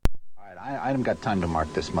I haven't got time to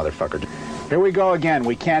mark this motherfucker. Here we go again.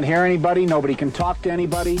 We can't hear anybody. Nobody can talk to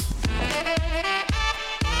anybody.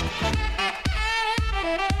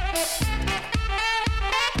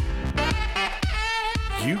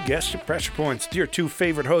 You guessed it, Pressure Points. Your two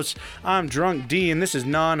favorite hosts. I'm Drunk D, and this is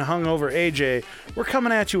Non-Hungover AJ. We're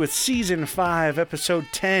coming at you with Season 5, Episode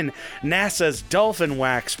 10, NASA's Dolphin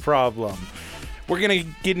Wax Problem. We're going to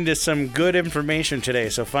get into some good information today,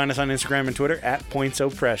 so find us on Instagram and Twitter at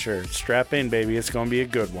PointsOPressure. Strap in, baby. It's going to be a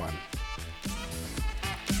good one.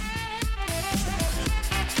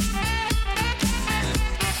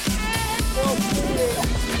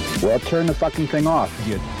 Well, turn the fucking thing off,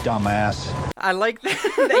 you dumbass. I like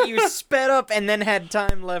that you sped up and then had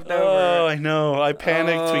time left over. Oh, I know. I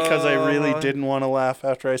panicked because I really didn't want to laugh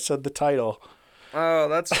after I said the title. Oh,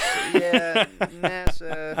 that's... Yeah,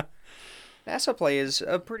 NASA plays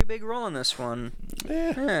a pretty big role in this one.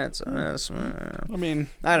 Yeah, I mean...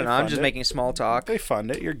 I don't know. I'm just making small talk. They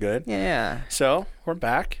fund it. You're good. Yeah. So, we're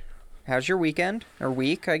back. How's your weekend? Or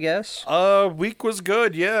week, I guess? Week was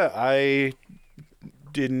good, yeah. I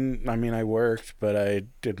worked, but I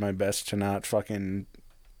did my best to not fucking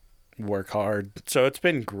work hard. So it's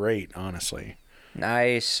been great, honestly.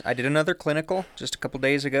 Nice. I did another clinical just a couple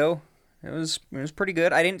days ago. It was pretty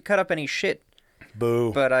good. I didn't cut up any shit.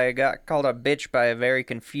 Boo. But I got called a bitch by a very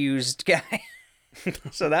confused guy.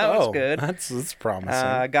 So that was good. That's promising.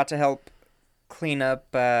 I got to help clean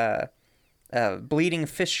up bleeding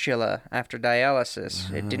fistula after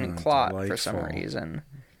dialysis. It didn't clot for some reason.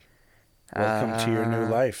 Welcome to your new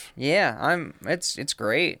life. Yeah, it's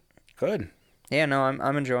great. Good. Yeah, no,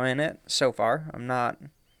 I'm enjoying it so far. I'm not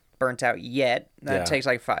burnt out yet. That takes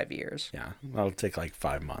like 5 years. Yeah, that'll take like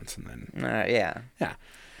 5 months and then. Yeah. Yeah.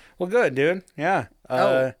 Well, good, dude. Yeah.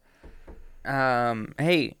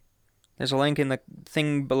 Hey, there's a link in the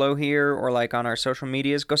thing below here or like on our social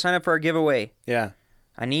medias. Go sign up for our giveaway. Yeah.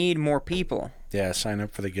 I need more people. Yeah, sign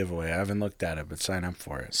up for the giveaway. I haven't looked at it, but sign up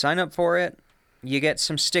for it. Sign up for it. You get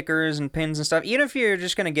some stickers and pins and stuff. Even if you're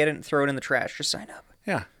just going to get it and throw it in the trash, just sign up.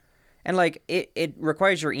 Yeah. And, like, it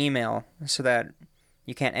requires your email so that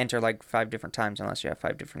you can't enter, like, 5 different times unless you have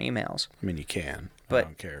 5 different emails. I mean, you can. But, I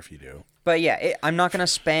don't care if you do. But, yeah, I'm not going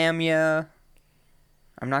to spam you.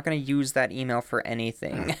 I'm not going to use that email for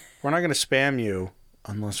anything. We're not going to spam you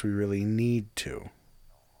unless we really need to.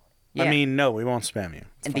 Yeah. I mean, no, we won't spam you.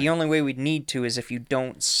 And the only way we'd need to is if you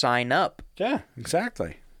don't sign up. Yeah,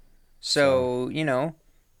 exactly. So, you know,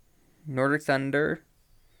 Nordic Thunder,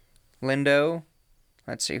 Lindo,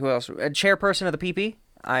 let's see, who else? A chairperson of the PP.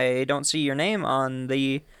 I don't see your name on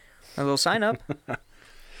the little sign-up.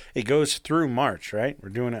 It goes through March, right? We're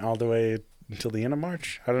doing it all the way until the end of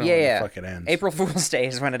March? I don't know when the fuck it ends. April Fool's Day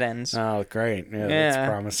is when it ends. Oh, great. Yeah, that's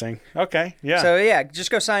promising. Okay, yeah. So, yeah, just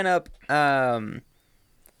go sign up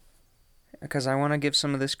because I want to give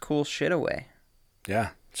some of this cool shit away. Yeah.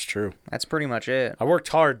 It's true. That's pretty much it. I worked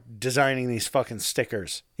hard designing these fucking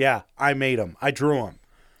stickers. Yeah, I made them. I drew them.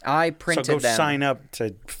 I printed them. So go sign up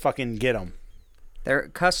to fucking get them. They're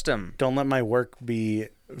custom. Don't let my work be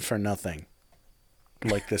for nothing.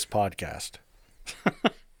 Like this podcast.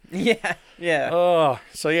 Yeah. Oh,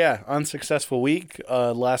 so yeah, unsuccessful week.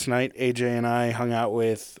 Last night, AJ and I hung out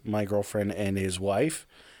with my girlfriend and his wife.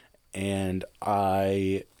 And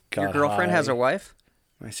I got Your girlfriend has a wife?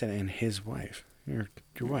 I said, and his wife. Your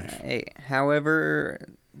wife. Hey, however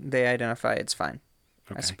they identify, it's fine.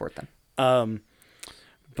 Okay. I support them.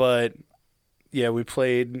 But yeah, we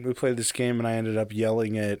played this game, and I ended up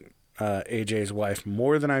yelling at AJ's wife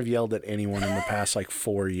more than I've yelled at anyone in the past like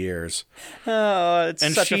 4 years. Oh, it's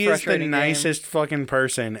and such a frustrating And she is the game. nicest fucking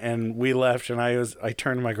person. And we left, and I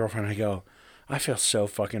turned to my girlfriend and I go, I feel so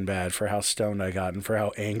fucking bad for how stoned I got and for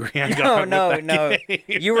how angry I got. No.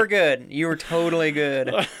 You were good. You were totally good.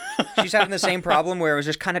 She's having the same problem where it was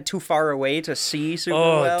just kind of too far away to see super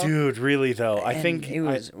well. Oh, dude, really though. I think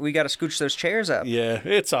we got to scooch those chairs up. Yeah,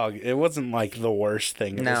 it wasn't like the worst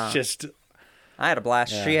thing. It was just. I had a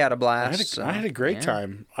blast. Yeah. She had a blast. I had a great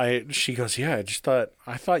time. She goes, yeah.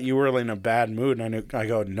 I thought you were in a bad mood, and I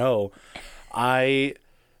go, no, I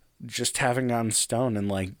just haven't gotten stoned in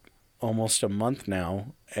like almost a month now,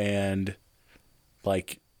 and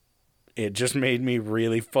like it just made me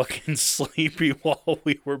really fucking sleepy while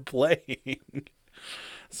we were playing.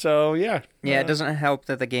 So yeah, it doesn't help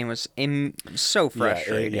that the game was so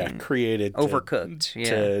frustrating. Created overcooked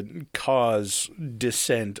to cause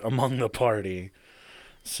dissent among the party.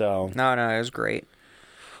 So no, it was great.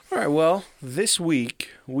 All right, well, this week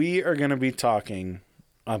we are going to be talking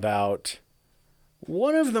about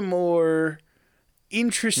one of the more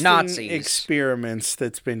interesting Nazis. experiments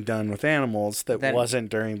that's been done with animals that Then- wasn't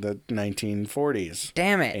during the 1940s.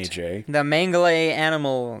 Damn it. AJ. The Mengele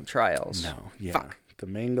animal trials. No, yeah. Fuck. The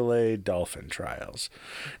Mengele dolphin trials.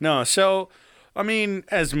 No, so, I mean,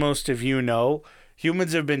 as most of you know,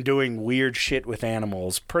 humans have been doing weird shit with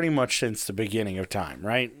animals pretty much since the beginning of time,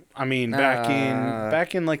 right? I mean,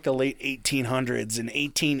 back in like the late 1800s, in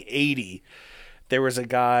 1880, there was a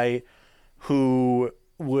guy who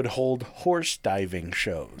would hold horse diving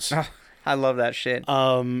shows. I love that shit.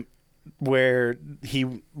 Where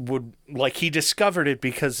he would, like, he discovered it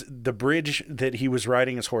because the bridge that he was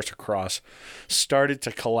riding his horse across started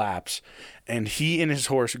to collapse, and he and his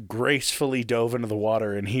horse gracefully dove into the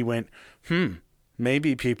water, and he went,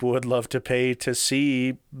 maybe people would love to pay to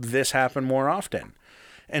see this happen more often.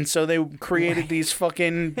 And so they created these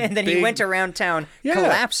fucking and then he big- went around town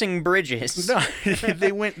collapsing bridges. No,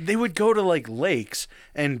 they would go to like lakes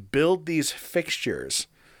and build these fixtures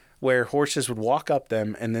where horses would walk up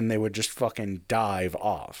them and then they would just fucking dive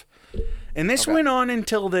off. And this went on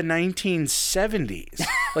until the 1970s.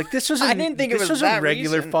 Like this was I didn't think it this was a that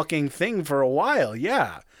regular recent. fucking thing for a while.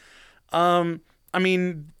 Yeah. I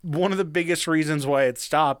mean, one of the biggest reasons why it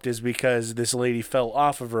stopped is because this lady fell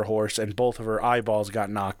off of her horse and both of her eyeballs got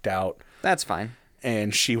knocked out That's fine.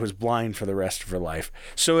 and she was blind for the rest of her life.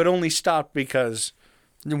 So it only stopped because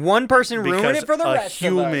One person ruined it for the a rest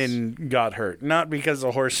of us. human got hurt, not because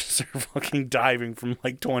the horses are fucking diving from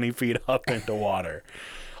like 20 feet up into water.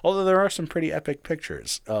 Although there are some pretty epic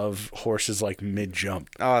pictures of horses like mid-jump.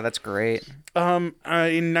 Oh, that's great. In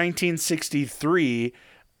 1963,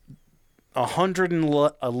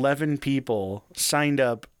 111 people signed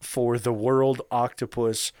up for the World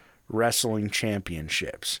Octopus Wrestling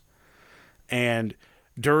Championships. And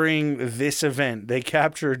during this event, they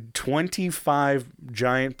captured 25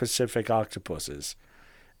 giant Pacific octopuses.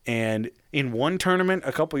 And in one tournament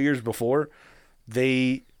a couple years before,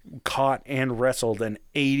 they caught and wrestled an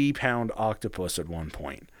 80-pound octopus at one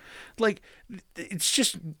point. Like, it's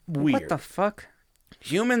just weird. What the fuck?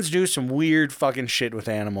 Humans do some weird fucking shit with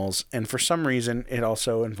animals, and for some reason, it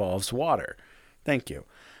also involves water. Thank you.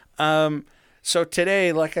 So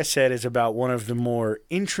today, like I said, is about one of the more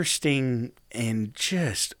interesting and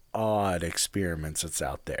just odd experiments that's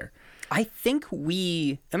out there. I think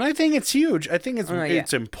we... And I think it's huge. I think yeah.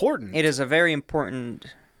 it's important. It is a very important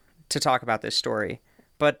to talk about this story.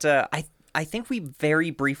 But I think we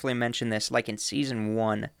very briefly mentioned this, like in season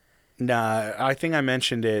 1. Nah, I think I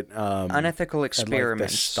mentioned it Unethical at like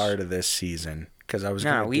experiments. the start of this season because I was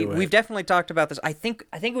No, going to do it. we've definitely talked about this. I think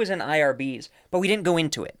it was in IRBs, but we didn't go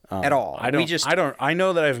into it at all. I don't. We just I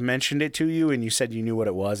know that I've mentioned it to you, and you said you knew what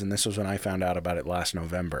it was, and this was when I found out about it last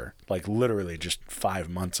November, like literally just 5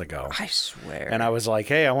 months ago. I swear. And I was like,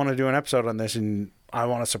 "Hey, I want to do an episode on this, and I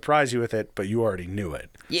want to surprise you with it," but you already knew it.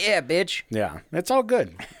 Yeah, bitch. Yeah, it's all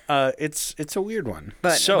good. It's a weird one.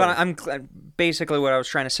 But I'm basically what I was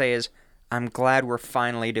trying to say is I'm glad we're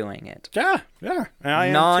finally doing it. yeah. And I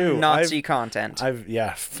am too. Non-Nazi content.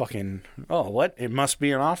 Fucking. Oh, what? It must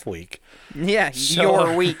be an off week. Yeah, So-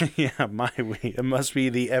 your week. Yeah, my week. It must be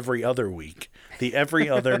the every other week. The every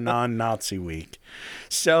other non-Nazi week.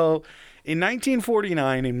 So, in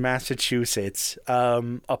 1949 in Massachusetts,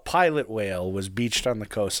 a pilot whale was beached on the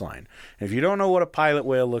coastline. If you don't know what a pilot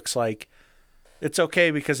whale looks like, it's okay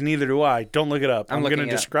because neither do I. Don't look it up. I'm going to looking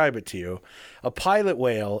it up. describe it to you. A pilot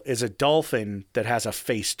whale is a dolphin that has a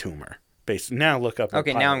face tumor. Now look up.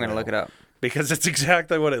 Okay, now I'm going to look it up. Because it's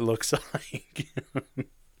exactly what it looks like.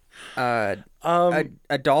 A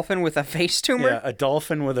dolphin with a face tumor? Yeah, a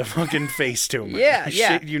dolphin with a fucking face tumor. Yeah, I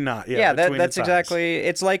yeah. shit you not. Yeah, Yeah, between that's its eyes. exactly.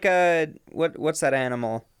 It's like a what's that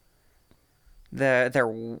animal? They're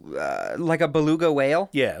like a beluga whale.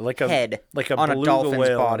 Yeah, like a Head like a on a beluga dolphin's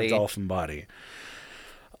whale body. on a dolphin body.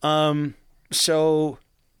 So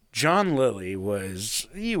John Lilly was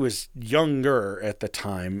younger at the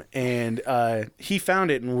time, and he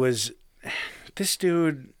found it and was, this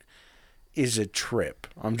dude is a trip.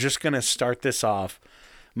 I'm just gonna start this off.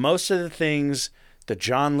 Most of the things that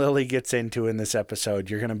John Lilly gets into in this episode,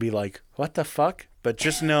 you're gonna be like, what the fuck? But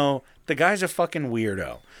just know the guy's a fucking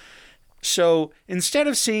weirdo. So instead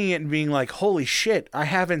of seeing it and being like, holy shit, I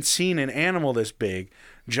haven't seen an animal this big,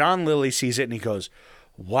 John Lilly sees it and he goes,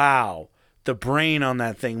 wow, the brain on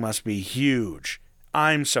that thing must be huge.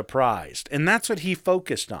 I'm surprised. And that's what he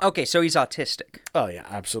focused on. Okay, so he's autistic. Oh, yeah,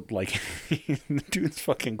 absolutely. Like, the dude's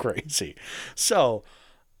fucking crazy. So,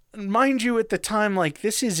 mind you, at the time, like,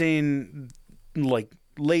 this is in, like,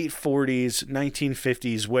 late 40s,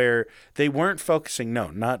 1950s, where they weren't focusing. No,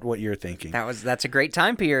 not what you're thinking. That's a great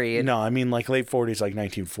time period. No, I mean like late 40s, like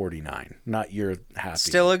 1949. Not your happy.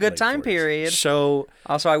 Still a good late time 40s. period. So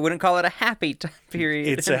Also, I wouldn't call it a happy time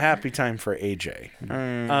period. it's a happy time for AJ.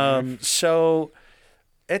 So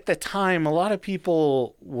at the time, a lot of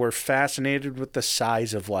people were fascinated with the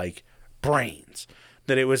size of like brains.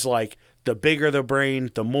 That it was like the bigger the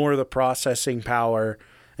brain, the more the processing power.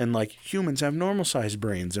 And like humans have normal sized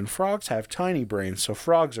brains and frogs have tiny brains. So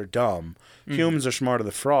frogs are dumb. Humans are smarter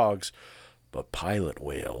than frogs. But pilot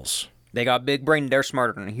whales, They got big brain. They're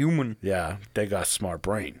smarter than a human. yeah, they got smart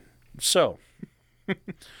brain. So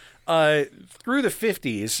through the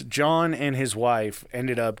 50s, John and his wife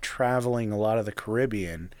ended up traveling a lot of the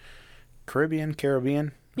Caribbean. Caribbean?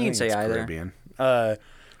 You can say either. Caribbean.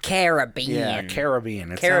 Caribbean. Yeah,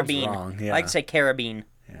 Caribbean. It Caribbean. sounds wrong. Yeah. I like to say Caribbean.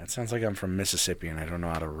 Yeah, it sounds like I'm from Mississippi and I don't know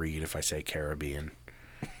how to read if I say Caribbean.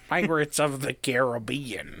 Pirates of the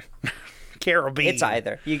Caribbean. Caribbean. It's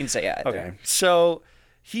either. You can say either. Okay. So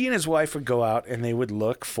he and his wife would go out and they would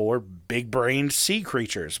look for big-brained sea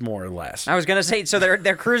creatures, more or less. I was gonna say, so they're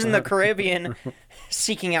cruising the Caribbean,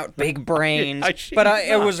 seeking out big brains. I But shit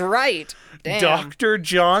you it not. was right. Damn. Dr.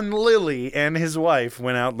 John Lilly and his wife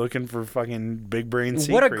went out looking for fucking big-brained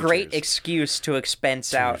sea What a creatures. great excuse to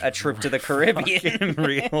expense out a trip to the Caribbean.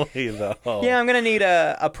 Really, though. Yeah, I'm gonna need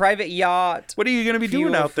a private yacht. What are you going to be doing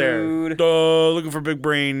Fuel, out there? food. Looking for big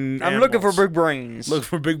brain I'm looking for animals. big brains. Look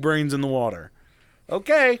for big brains in the water.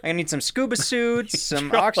 Okay. I need some scuba suits, some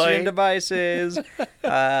Try. oxygen devices,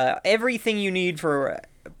 everything you need for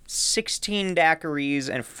 16 daiquiris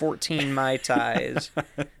and 14 Mai Tais.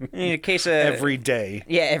 I need a case of... Every day.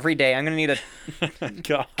 Yeah, every day. I'm going to need a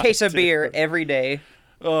God. case of beer every day.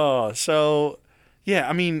 Oh, so yeah,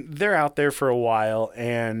 I mean, they're out there for a while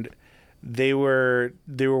and they were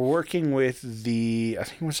working with I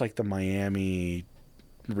think it was like the Miami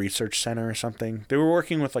Research Center or something. They were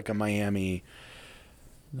working with like a Miami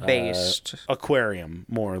Based. aquarium,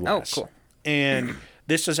 more or less. cool. And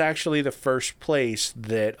this is actually the first place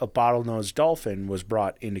that a bottlenose dolphin was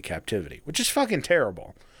brought into captivity, which is fucking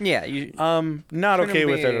terrible. Yeah, you... Not Shouldn't okay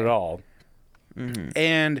with it be. at all.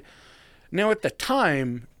 And now at the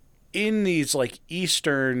time, in these like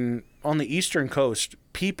on the eastern coast,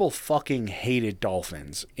 people fucking hated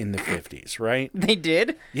dolphins in the 50s, right? They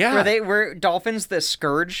did? Yeah. Were dolphins the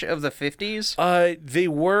scourge of the 50s? They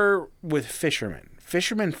were with fishermen.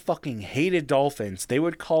 Fishermen fucking hated dolphins. They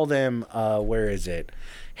would call them,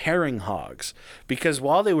 herring hogs. Because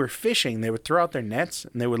while they were fishing, they would throw out their nets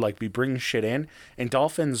and they would like be bringing shit in, and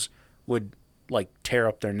dolphins would like tear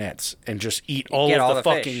up their nets and just eat all Get of all the the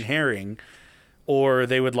fucking fish. herring, or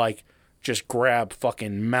they would like just grab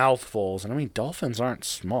fucking mouthfuls. And I mean, dolphins aren't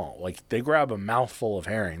small. Like they grab a mouthful of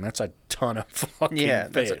herring. That's a ton of fucking Yeah,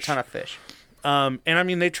 fish. that's a ton of fish. And I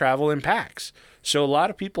mean, they travel in packs. So a lot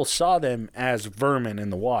of people saw them as vermin in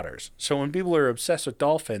the waters. So when people are obsessed with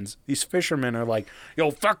dolphins, these fishermen are like, yo,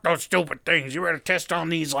 fuck those stupid things. You better test on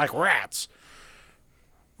these like rats.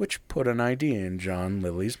 Which put an idea in John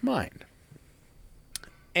Lilly's mind.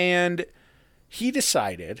 And he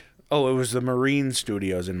decided, it was the Marine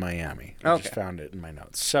Studios in Miami. I just found it in my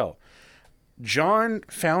notes. So John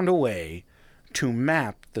found a way to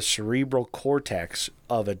map the cerebral cortex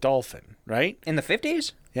of a dolphin, right? In the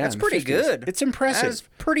 50s? Yeah, That's in the pretty 50s. good. It's impressive. That's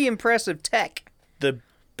pretty impressive tech. The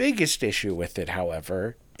biggest issue with it,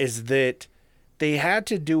 however, is that they had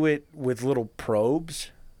to do it with little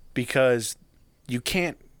probes because you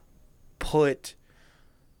can't put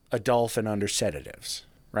a dolphin under sedatives,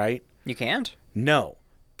 right? You can't? No,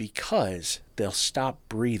 because they'll stop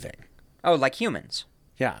breathing. Oh, like humans.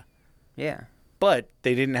 Yeah. Yeah. But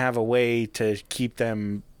they didn't have a way to keep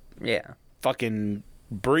them Yeah. fucking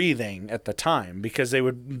breathing at the time because they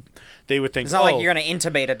would think It's not like you're going to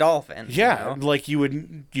intubate a dolphin. yeah, You know? like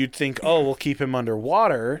you'd think, we'll keep him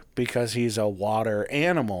underwater because he's a water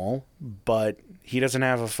animal, but he doesn't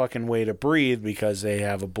have a fucking way to breathe because they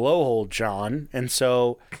have a blowhole, John. And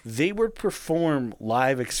so they would perform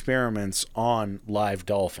live experiments on live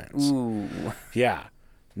dolphins. Ooh. Yeah.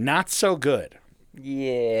 Not so good.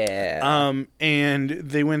 Yeah. And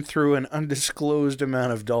they went through an undisclosed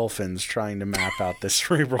amount of dolphins trying to map out the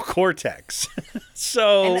cerebral cortex.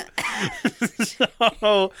 So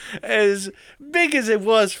as big as it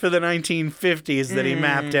was for the 1950s that he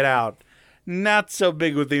mapped it out, not so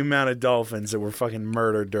big with the amount of dolphins that were fucking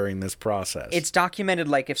murdered during this process. It's documented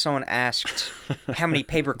like if someone asked how many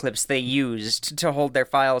paper clips they used to hold their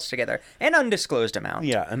files together. An undisclosed amount.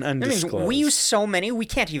 yeah, an I mean, undisclosed. we use so many, we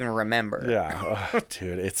can't even remember. Yeah,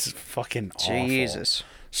 dude, it's fucking awful. Jesus.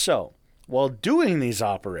 So, while doing these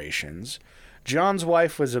operations, John's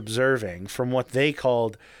wife was observing from what they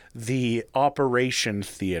called the Operation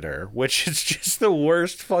Theater, which is just the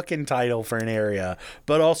worst fucking title for an area,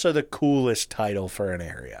 but also the coolest title for an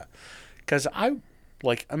area. Because I,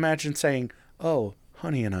 imagine saying, oh,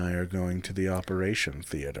 honey and I are going to the Operation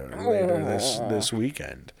Theater later this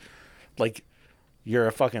weekend. Like, you're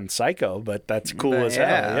a fucking psycho, but that's cool as hell.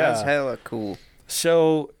 Yeah, that's hella cool.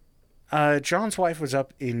 So, John's wife was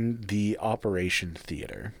up in the Operation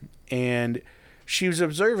Theater, and she was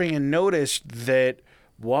observing and noticed that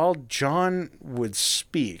while John would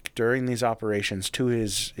speak during these operations to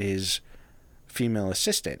his female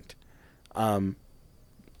assistant,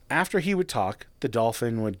 after he would talk, the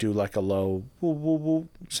dolphin would do like a low woo woo woo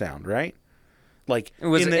sound, right? Like it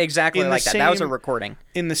was exactly like that. That was a recording.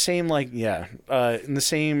 In the same in the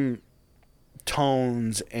same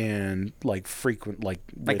tones and frequent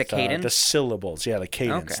the cadence, the syllables. Yeah, the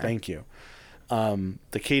cadence. Okay. Thank you.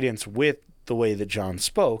 The cadence with the way that John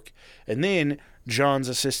spoke, and then John's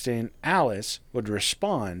assistant Alice would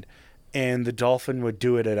respond, and the dolphin would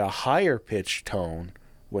do it at a higher pitched tone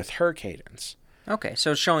with her cadence. Okay,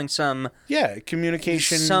 so showing some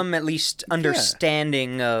communication, some at least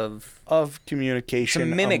understanding of communication,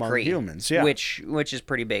 some mimicry, among humans, which is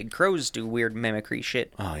pretty big. Crows do weird mimicry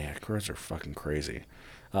shit. Oh yeah, crows are fucking crazy.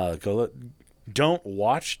 Don't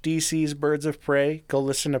watch DC's Birds of Prey. Go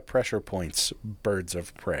listen to Pressure Point's Birds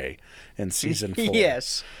of Prey in season 4.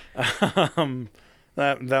 Yes.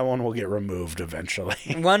 That one will get removed eventually.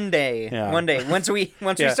 One day. Once we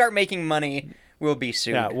start making money, we'll be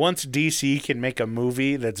sued. Yeah, once DC can make a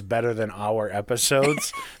movie that's better than our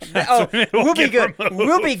episodes, we'll be good. Removed.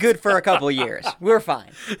 We'll be good for a couple years. We're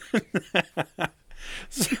fine.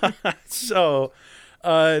 So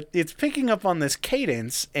it's picking up on this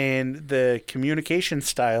cadence and the communication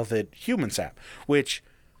style that humans have, which,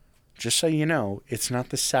 just so you know, it's not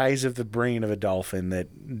the size of the brain of a dolphin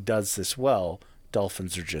that does this well.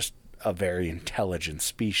 Dolphins are just a very intelligent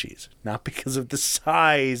species, not because of the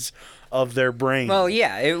size of their brain. Well,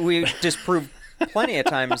 yeah, we disproved plenty of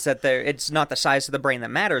times that it's not the size of the brain that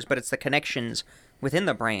matters, but it's the connections within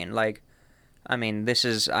the brain.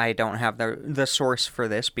 I don't have the source for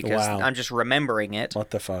this because I'm just remembering it.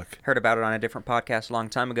 What the fuck? Heard about it on a different podcast a long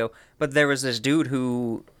time ago. But there was this dude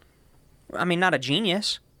who, not a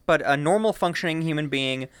genius, but a normal functioning human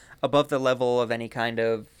being above the level of any kind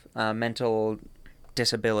of mental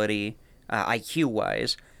disability,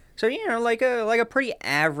 IQ-wise. So, like a pretty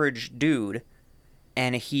average dude.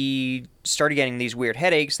 And he started getting these weird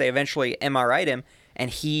headaches. They eventually MRI'd him,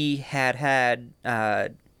 and he had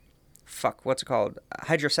what's it called?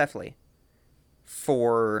 Hydrocephaly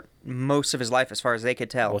for most of his life, as far as they could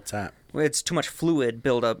tell. What's that? It's too much fluid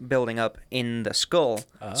building up in the skull,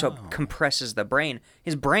 so it compresses the brain.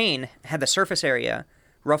 His brain had the surface area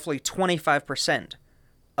roughly 25%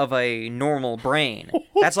 of a normal brain.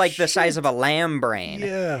 That's like the size of a lamb brain.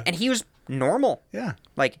 Yeah. And he was normal. Yeah.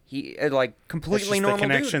 He completely it's just normal the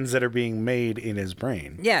connections dude. that are being made in his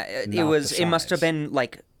brain. Yeah, it must have been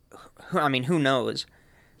who knows?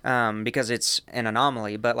 Because it's an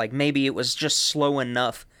anomaly, but maybe it was just slow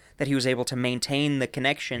enough that he was able to maintain the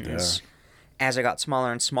connections as it got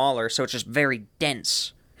smaller and smaller, so it's just very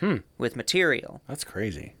dense with material. That's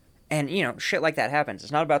crazy. And, shit like that happens.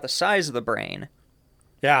 It's not about the size of the brain.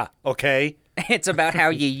 Yeah, okay. It's about how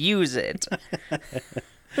you use it.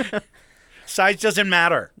 Size doesn't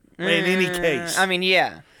matter in any case.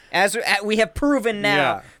 Yeah. As we have proven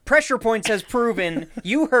now, Pressure Points has proven,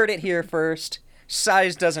 you heard it here first,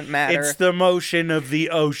 size doesn't matter. It's the motion of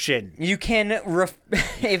the ocean. You can,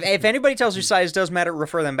 if anybody tells you size does matter,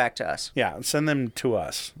 refer them back to us. Yeah, send them to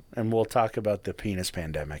us, and we'll talk about the penis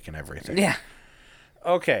pandemic and everything. Yeah.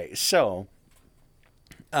 Okay, so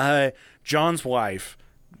John's wife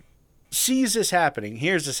sees this happening,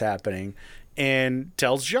 hears this happening, and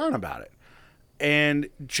tells John about it. And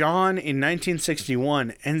John, in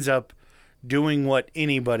 1961, ends up doing what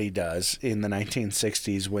anybody does in the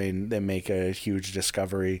 1960s when they make a huge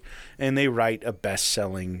discovery and they write a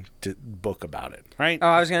best-selling book about it, right? Oh,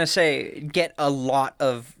 I was going to say, get a lot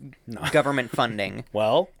of government funding.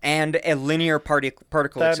 Well, and a linear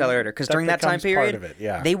particle accelerator. Because during that time period, part of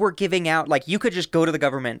it, they were giving out, you could just go to the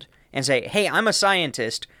government and say, hey, I'm a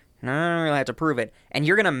scientist. No, I don't really have to prove it. And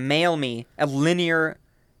you're going to mail me a linear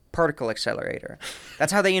particle accelerator.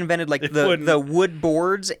 That's how they invented, the wood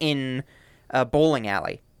boards in a bowling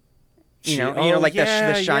alley. The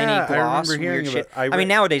shiny gloss. I remember hearing shit. about it.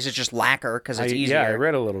 Nowadays it's just lacquer because it's easier. Yeah, I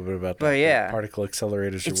read a little bit about that. But yeah. Particle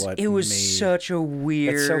accelerators are what it was made... such a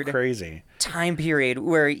weird... It's so crazy. ...time period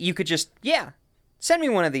where you could just, send me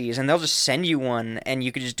one of these, and they'll just send you one, and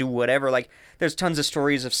you could just do whatever. There's tons of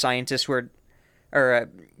stories of scientists where or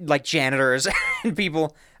like janitors and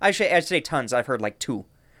people. I'd say tons. I've heard like 2.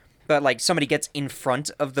 But like somebody gets in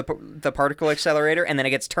front of the particle accelerator and then it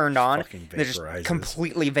gets turned on. Fucking And it just vaporizes.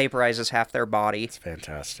 completely vaporizes half their body. It's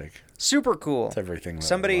fantastic. Super cool. It's everything that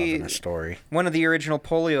Somebody, I love in a story. One of the original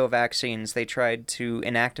polio vaccines, they tried to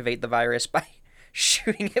inactivate the virus by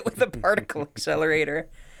shooting it with a particle accelerator.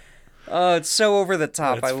 Oh, it's so over the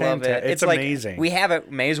top. It's I love it. It's like, amazing. we have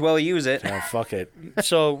it. May as well use it. Oh, fuck it.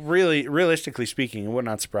 So really, realistically speaking, it would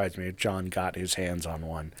not surprise me if John got his hands on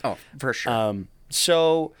one. Oh, for sure.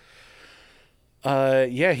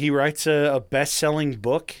 He writes a best-selling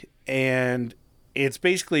book, and it's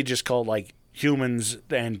basically just called, like, Humans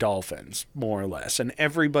and Dolphins, more or less, and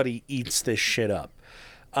everybody eats this shit up.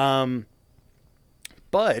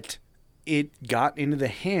 But it got into the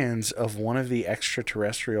hands of one of the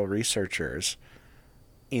extraterrestrial researchers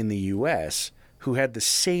in the U.S. who had the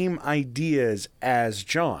same ideas as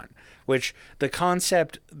John, which the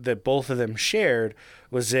concept that both of them shared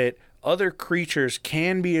was that other creatures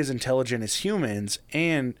can be as intelligent as humans,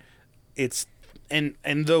 and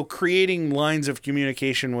though creating lines of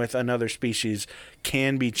communication with another species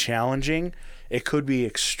can be challenging, it could be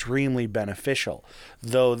extremely beneficial.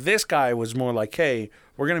 Though this guy was more like, hey,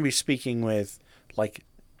 we're going to be speaking with like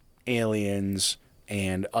aliens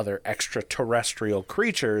and other extraterrestrial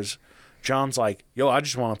creatures. John's like, yo, I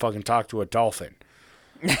just want to fucking talk to a dolphin.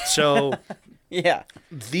 So yeah.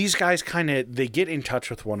 these guys they get in touch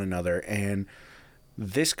with one another, and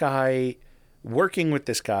this guy, working with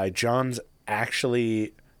this guy, John's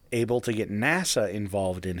actually able to get NASA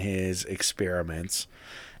involved in his experiments,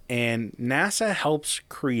 and NASA helps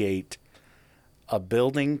create a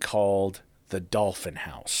building called the Dolphin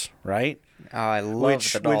House, right? Oh, I love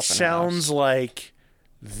the Dolphin Which sounds House. like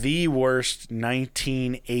the worst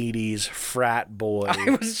 1980s frat boy I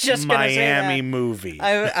was just gonna say Miami that. movie.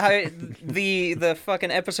 The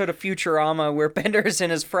fucking episode of Futurama where Bender's in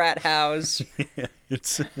his frat house.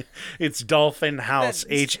 It's Dolphin House,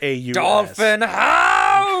 H-A-U-S. Dolphin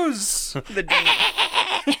House.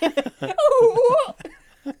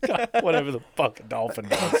 Whatever the fuck a dolphin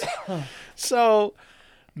does. So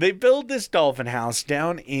they build this dolphin house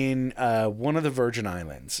down in one of the Virgin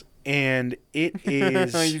Islands, and it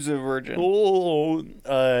is He's a virgin.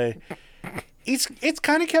 It's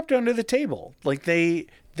kind of kept under the table. Like they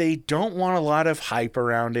don't want a lot of hype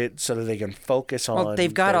around it so that they can focus on. Well,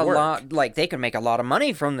 they've got their a work. lot. Like they can make a lot of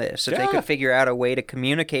money from this if they Yeah. could figure out a way to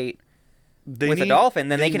communicate They with a need- dolphin.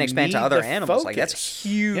 Then they can expand to need other the animals. Like that's focus.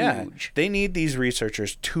 huge. Yeah. They need these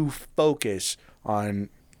researchers to focus on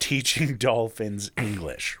teaching dolphins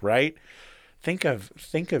English, right? Think of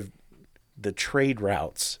the trade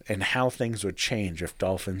routes and how things would change if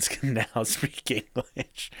dolphins can now speak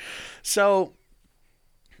English. So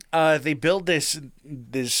they build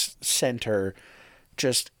this center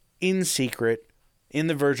just in secret in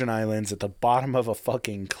the Virgin Islands at the bottom of a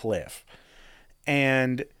fucking cliff.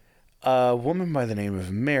 And a woman by the name of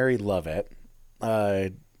Mary Lovett,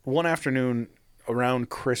 one afternoon around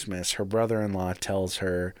Christmas, her brother-in-law tells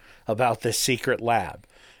her about this secret lab.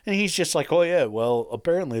 And he's just like, oh yeah, well,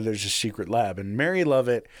 apparently there's a secret lab. And Mary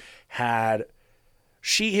Lovett had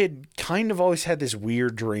kind of always had this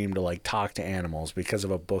weird dream to like talk to animals because of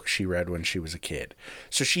a book she read when she was a kid.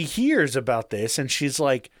 So she hears about this and she's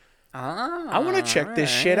like, I want to check this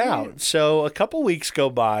shit out. So a couple weeks go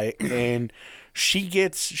by and she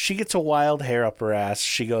gets a wild hair up her ass.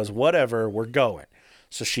 She goes, whatever, we're going.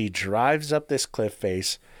 So she drives up this cliff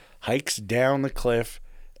face, hikes down the cliff,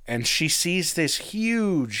 and she sees this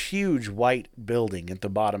huge, huge white building at the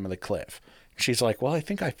bottom of the cliff. She's like, well, I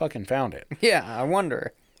think I fucking found it. Yeah, I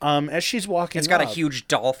wonder. As she's walking It's got a up- huge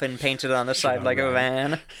dolphin painted on the side like a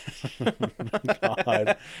van.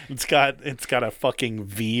 God. It's got a fucking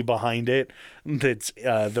V behind it. That's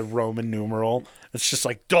the Roman numeral. It's just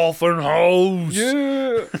like Dolphin House.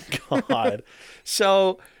 Yeah. God.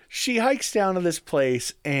 So she hikes down to this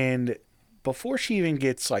place, and before she even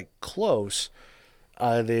gets like close,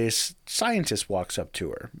 this scientist walks up to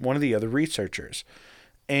her, one of the other researchers,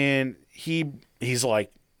 and he's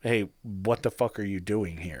like, hey, what the fuck are you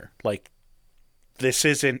doing here? Like, this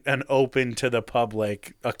isn't an open to the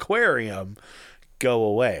public aquarium. Go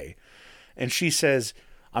away. And she says,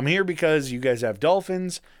 I'm here because you guys have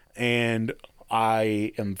dolphins and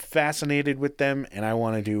I am fascinated with them and I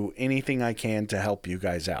want to do anything I can to help you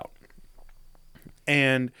guys out.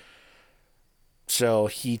 And so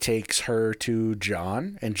he takes her to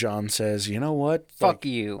John, and John says, you know what? Fuck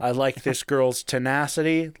you. I like this girl's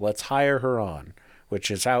tenacity. Let's hire her on,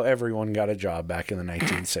 which is how everyone got a job back in the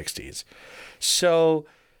 1960s. So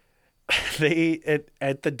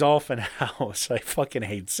at the Dolphin House. I fucking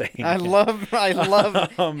hate saying I it. love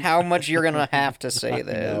how much you're gonna have to say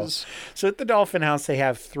this. So at the Dolphin House, they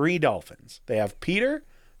have 3 dolphins. They have Peter,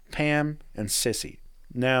 Pam, and Sissy.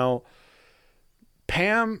 Now,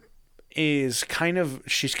 Pam is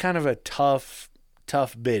she's kind of a tough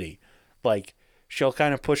biddy. Like, she'll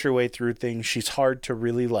kind of push her way through things. She's hard to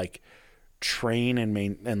really like train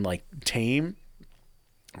and like tame.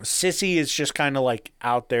 Sissy is just kind of like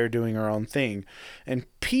out there doing her own thing. And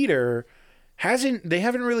Peter they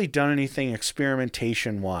haven't really done anything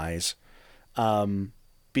experimentation wise,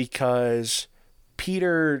 because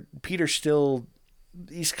Peter still,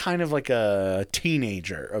 he's kind of like a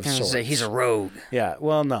teenager of sorts. He's a rogue. Yeah,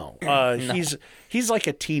 well, no. He's like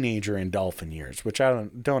a teenager in dolphin years, which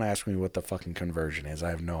don't ask me what the fucking conversion is.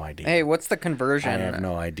 I have no idea. Hey, what's the conversion? I have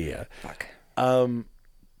no idea. Fuck.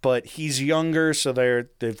 But he's younger, so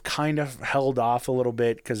they've kind of held off a little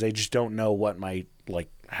bit because they just don't know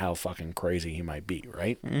how fucking crazy he might be,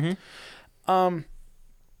 right? Mm-hmm.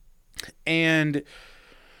 And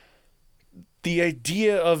the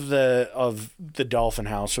idea of the Dolphin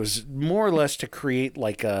House was more or less to create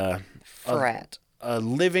like a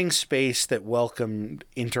living space that welcomed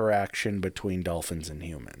interaction between dolphins and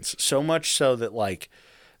humans. So much so that like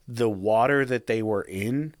the water that they were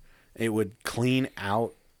in, it would clean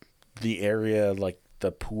out the area, like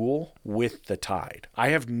the pool, with the tide. I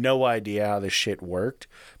have no idea how this shit worked,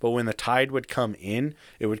 but when the tide would come in,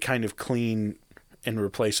 it would kind of clean and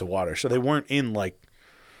replace the water. So they weren't in like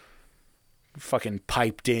fucking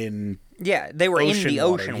piped in. Yeah, they were in the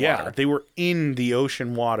ocean water. Yeah, they were in the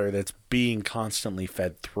ocean water that's being constantly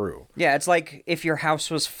fed through. Yeah, it's like if your house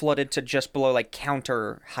was flooded to just below like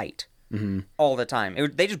counter height all the time.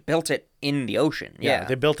 They just built it in the ocean. Yeah,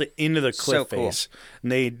 they built it into the cliff So cool. face.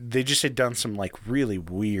 And they just had done some like really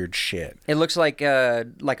weird shit. It looks like a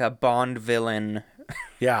Bond villain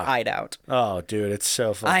Yeah. hideout. Oh, dude, it's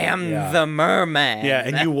so fucking... I am the merman. Yeah,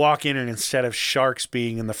 and you walk in and instead of sharks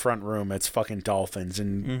being in the front room, it's fucking dolphins,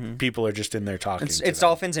 and people are just in there talking to It's them.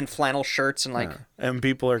 dolphins in flannel shirts and like And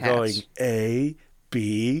people are hats. going, A,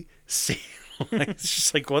 B, C. Like, it's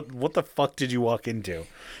just like, what the fuck did you walk into? It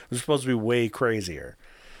was supposed to be way crazier.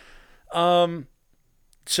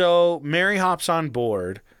 So Mary hops on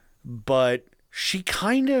board, but she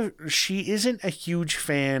isn't a huge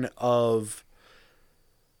fan of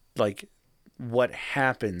like what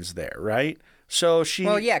happens there, right? So she...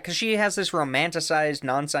 Well, yeah, because she has this romanticized,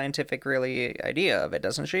 non-scientific, really, idea of it,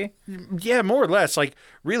 doesn't she? Yeah, more or less. Like,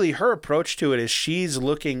 really, her approach to it is she's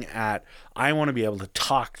looking at, I want to be able to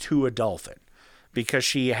talk to a dolphin. Because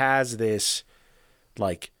she has this,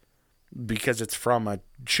 like, because it's from a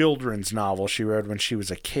children's novel she read when she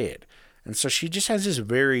was a kid. And so she just has this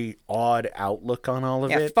very odd outlook on all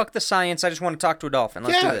of Yeah, it. fuck the science. I just want to talk to a dolphin.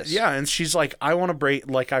 Let's do this. Yeah, and she's like, I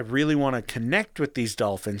really want to connect with these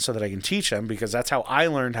dolphins so that I can teach them because that's how I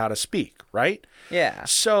learned how to speak, right? Yeah.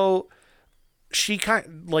 So she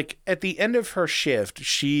at the end of her shift,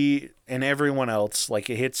 she and everyone else, like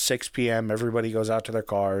it hits 6 p.m., everybody goes out to their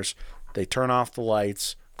cars, they turn off the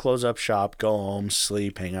lights, close up shop, go home,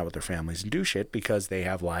 sleep, hang out with their families and do shit because they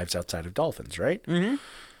have lives outside of dolphins, right? Mm-hmm.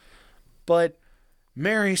 But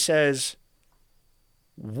Mary says,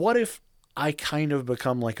 what if I kind of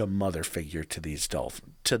become like a mother figure to these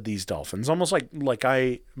dolphins? Almost like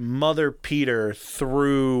I mother Peter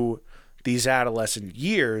through these adolescent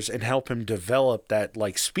years and help him develop that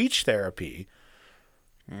like speech therapy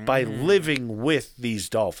by living with these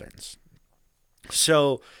dolphins.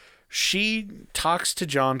 So she talks to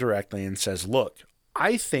John directly and says, look,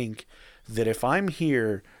 I think that if I'm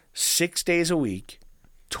here 6 days a week,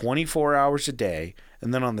 24 hours a day,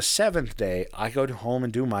 and then on the 7th day, I go home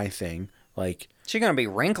and do my thing. Like, She's going to be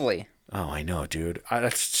wrinkly. oh, I know, dude.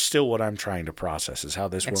 That's still what I'm trying to process is how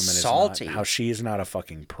this woman is salty. how she is not a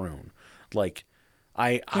fucking prune. Like,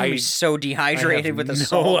 He's so dehydrated with the no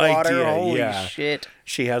salt water. idea, Holy yeah. shit.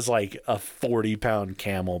 She has like a 40-pound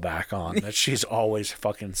Camelback on that she's always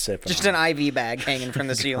fucking sipping Just on. an IV bag hanging from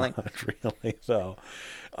the ceiling. Not really, though.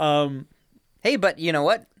 Hey, but you know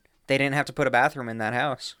what? They didn't have to put a bathroom in that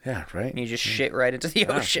house. Yeah, right? You just shit right into the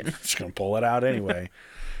ocean. Just going to pull it out anyway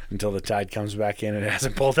until the tide comes back in and it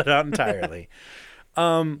hasn't pulled it out entirely.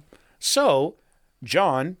 So,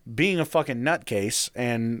 John, being a fucking nutcase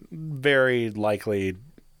and very likely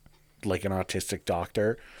like an autistic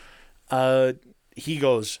doctor, he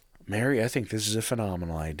goes, Mary, I think this is a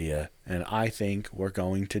phenomenal idea, and I think we're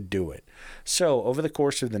going to do it. So, over the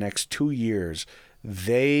course of the next 2 years,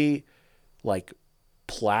 they, like,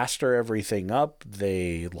 plaster everything up.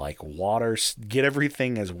 They, like, get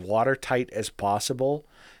everything as watertight as possible.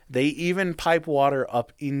 They even pipe water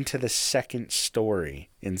up into the second story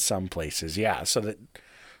in some places. Yeah,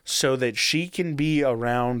 so that she can be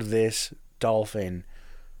around this dolphin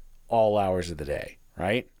all hours of the day,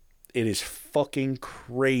 right? It is fucking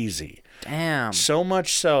crazy. Damn. So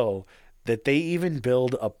much so that they even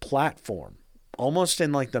build a platform almost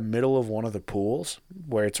in like the middle of one of the pools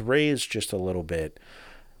where it's raised just a little bit.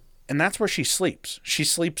 And that's where she sleeps. She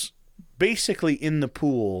sleeps basically in the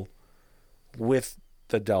pool with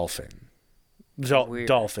the dolphins,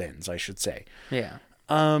 I should say. Yeah.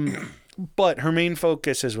 But her main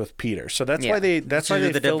focus is with Peter. So that's why they the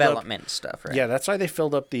filled development stuff, right? Yeah, that's why they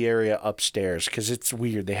filled up the area upstairs, because it's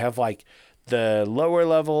weird. They have like the lower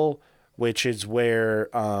level, which is where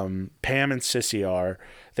Pam and Sissy are.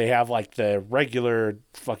 They have like the regular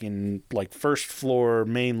fucking like first floor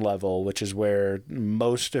main level, which is where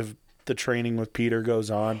most of the training with Peter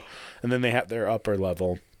goes on. And then they have their upper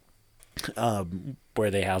level,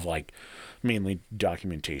 where they have like mainly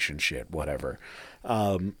documentation shit, whatever.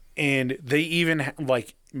 And they even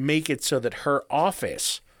like make it so that her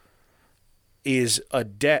office is a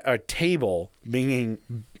table being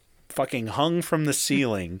fucking hung from the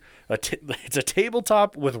ceiling. It's a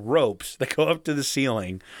tabletop with ropes that go up to the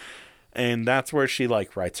ceiling, and that's where she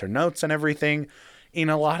like writes her notes and everything. In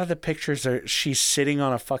a lot of the pictures, she's sitting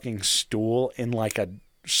on a fucking stool in like a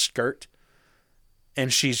skirt,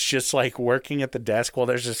 and she's just like working at the desk while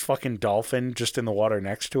there's this fucking dolphin just in the water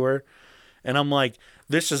next to her. And I'm like,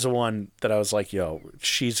 this is the one that I was like, yo,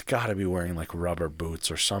 she's got to be wearing like rubber boots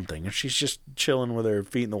or something. And she's just chilling with her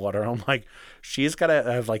feet in the water. I'm like, she's got to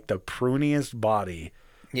have like the pruniest body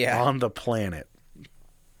on the planet.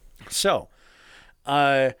 So,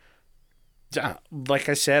 like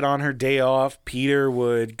I said, on her day off, Peter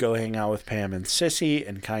would go hang out with Pam and Sissy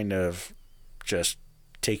and kind of just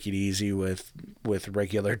take it easy with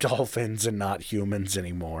regular dolphins and not humans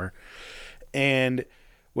anymore. And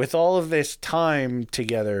with all of this time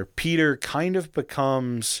together, Peter kind of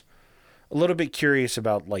becomes a little bit curious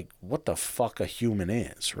about like what the fuck a human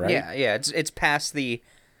is, right? Yeah. It's past the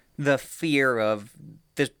fear of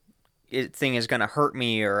this thing is gonna hurt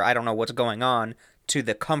me or I don't know what's going on, to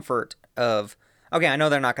the comfort of, okay, I know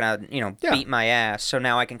they're not gonna beat my ass, so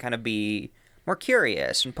now I can kind of be more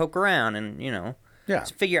curious and poke around and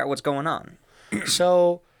figure out what's going on.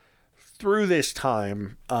 So through this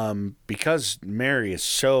time, because Mary is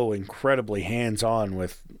so incredibly hands-on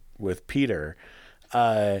with Peter,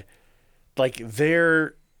 like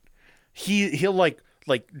he'll like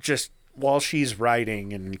just while she's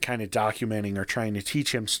writing and kind of documenting or trying to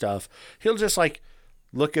teach him stuff, he'll just like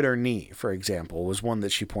look at her knee, for example, was one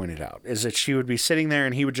that she pointed out, is that she would be sitting there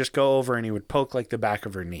and he would just go over and he would poke like the back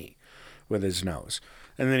of her knee with his nose.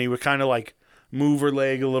 And then he would kind of like move her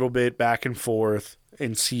leg a little bit back and forth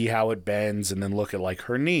and see how it bends, and then look at like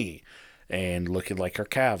her knee and look at like her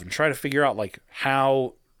calf and try to figure out like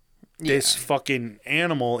how this fucking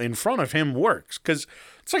animal in front of him works. Because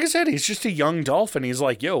it's like I said, he's just a young dolphin. He's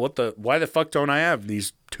like, yo, why the fuck don't I have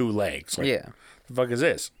these two legs? Like, the fuck is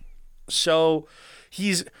this? So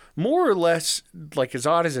he's more or less, like, as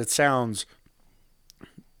odd as it sounds,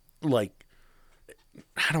 like,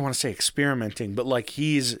 I don't want to say experimenting, but like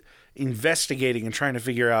he's investigating and trying to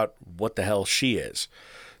figure out what the hell she is.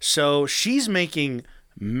 So she's making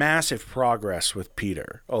massive progress with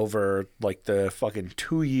Peter over like the fucking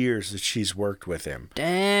 2 years that she's worked with him.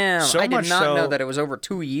 Damn. So I did much not so, know that it was over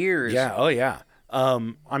 2 years. Yeah. Oh yeah.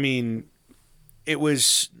 I mean, it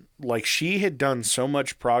was like she had done so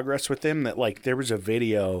much progress with him that like there was a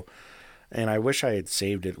video, and I wish I had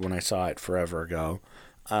saved it when I saw it forever ago,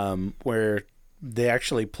 where they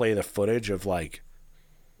actually play the footage of like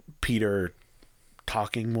Peter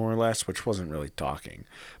talking more or less, which wasn't really talking,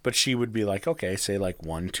 but she would be like, okay, say like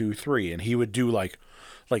 1, 2, 3, and he would do like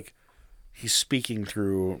he's speaking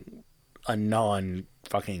through a non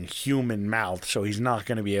fucking human mouth, so he's not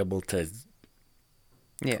going to be able to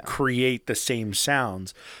create the same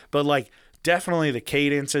sounds, but like definitely the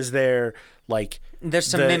cadence is there, like there's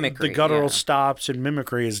some mimicry. The guttural stops and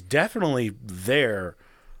mimicry is definitely there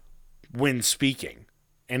when speaking.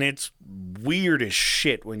 And it's weird as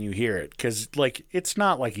shit when you hear it, because like it's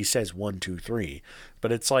not like he says 1, 2, 3,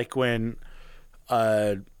 but it's like when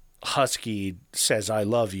Husky says "I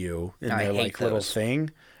love you" in their like little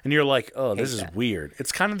thing, and you're like, "Oh, this is weird."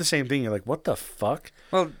 It's kind of the same thing. You're like, "What the fuck?"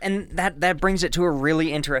 Well, and that brings it to a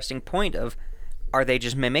really interesting point of, are they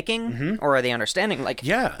just mimicking or are they understanding? Like,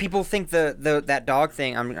 people think that dog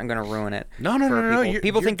thing. I'm gonna ruin it. No.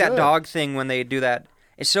 People think that dog thing when they do that.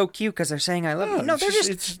 It's so cute because they're saying "I love you." No,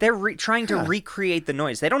 they're trying to recreate the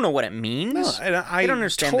noise. They don't know what it means. No, and I they don't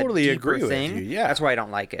understand totally the deeper agree thing. with you. Yeah, that's why I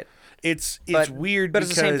don't like it. It's But, weird but because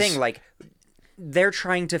it's the same thing. Like, they're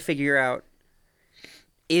trying to figure out,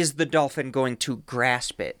 is the dolphin going to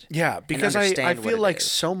grasp it? yeah, because I understand what feel it like is?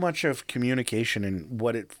 so much of communication and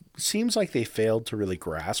what it seems like they failed to really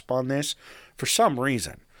grasp on this for some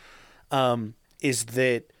reason is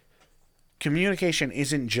that communication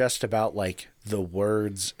isn't just about like the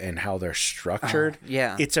words and how they're structured.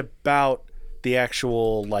 yeah. It's about the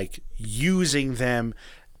actual like using them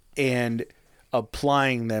and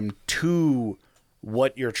applying them to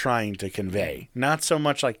what you're trying to convey. Not so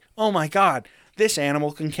much like, oh my God, this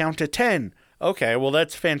animal can count to 10. Okay, well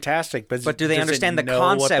that's fantastic. But But do they does it understand the know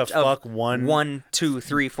concept what the fuck of one 1, 2,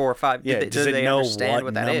 3, 4, 5? yeah, do does it they know understand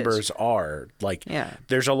what that is? numbers are? Like, Yeah.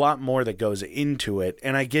 there's a lot more that goes into it.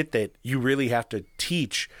 And I get that you really have to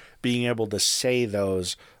teach being able to say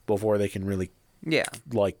those before they can really, Yeah.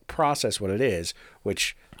 like, process what it is,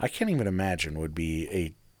 which I can't even imagine would be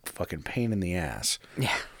a fucking pain in the ass.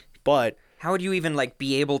 Yeah. But, How would you even like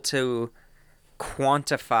be able to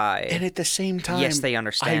quantify? and at the same time, Yes, they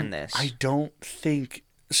understand this. I don't think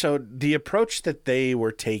so. The approach that they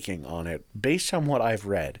were taking on it, based on what I've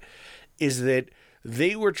read, is that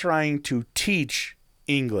they were trying to teach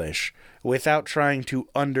English without trying to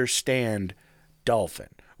understand dolphin,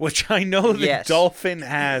 which I know that Yes. dolphin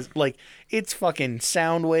has, like, it's fucking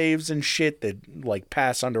sound waves and shit that like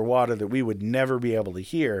pass underwater that we would never be able to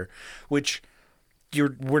hear, which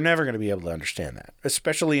we're never going to be able to understand that,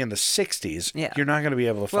 especially in the 60s. Yeah. You're not going to be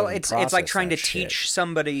able to well, fucking it's like process trying to that shit. teach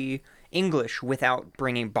somebody English without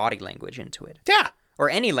bringing body language into it. Yeah. Or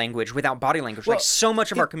any language without body language. Well, like so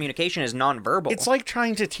much of our communication is nonverbal. It's like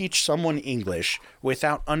trying to teach someone English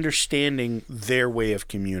without understanding their way of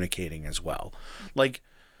communicating as well. Like,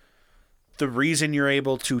 the reason you're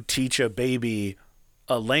able to teach a baby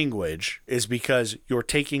a language is because you're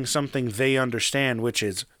taking something they understand, which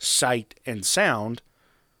is sight and sound,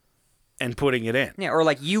 and putting it in. Yeah, or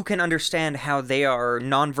like you can understand how they are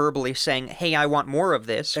non-verbally saying, "Hey, I want more of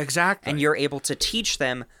this." Exactly. And you're able to teach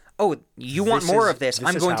them, "Oh, you want This more is- of this. this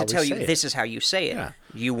I'm is going how to we tell you say it." this is how you say it. Yeah.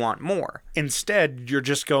 You want more." Instead, you're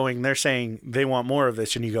just going, they're saying they want more of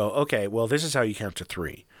this, and you go, okay, well, this is how you count to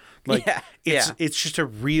 3. Like, Yeah, yeah. it's just a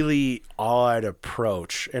really odd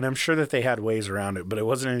approach, and I'm sure that they had ways around it, but it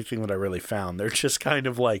wasn't anything that I really found. They're just kind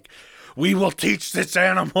of like, we will teach this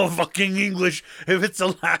animal fucking English if it's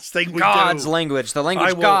the last thing we God's do. language, the language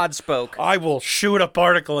I will- God spoke. I will shoot a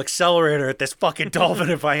particle accelerator at this fucking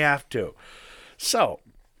dolphin if I have to. So,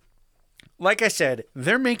 like I said,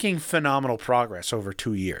 they're making phenomenal progress over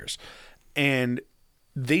 2 years. And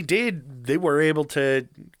they were able to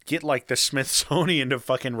get like the Smithsonian to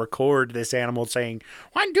fucking record this animal saying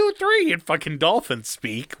 1, 2, 3 and fucking dolphins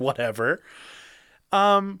speak, whatever.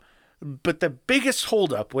 But the biggest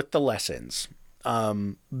holdup with the lessons,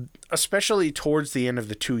 especially towards the end of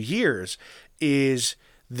the 2 years, is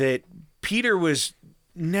that Peter was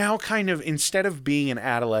now kind of, instead of being an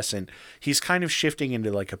adolescent, he's kind of shifting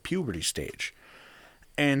into like a puberty stage.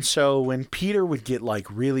 And so when Peter would get like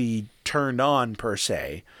really turned on per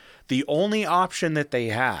se, the only option that they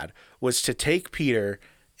had was to take Peter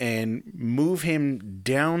and move him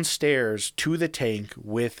downstairs to the tank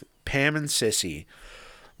with Pam and Sissy,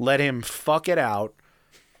 let him fuck it out,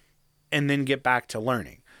 and then get back to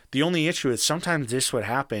learning. The only issue is sometimes this would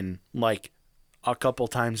happen like a couple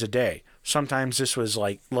times a day. Sometimes this was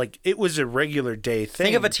like it was a regular day thing.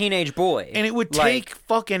 Think of a teenage boy. And it would like, take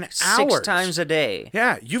fucking hours. 6 times a day.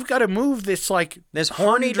 Yeah, you've got to move this like This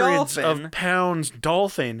horny hundreds dolphin. of pounds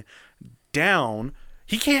dolphin down.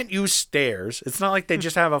 He can't use stairs. It's not like they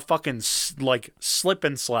just have a fucking like slip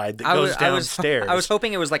and slide that goes downstairs. I was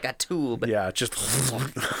hoping it was like a tube. Yeah, just.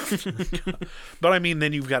 But I mean,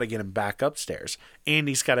 then you've got to get him back upstairs, and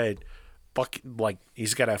he's got to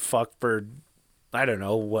fuck for, I don't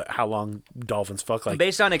know how long dolphins fuck, like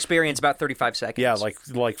Based on experience, about 35 seconds. yeah,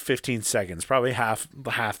 like 15 seconds, probably half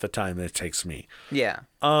the time that it takes me. Yeah.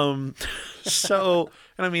 So,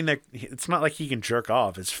 and I mean, it's not like he can jerk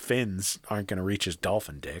off. His fins aren't going to reach his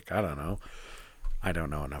dolphin dick. I don't know. I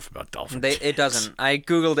don't know enough about dolphins. It doesn't. I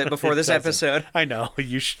Googled it before this episode. I know.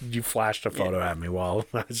 You flashed a photo at me while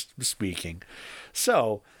I was speaking.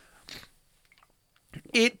 So,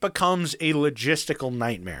 it becomes a logistical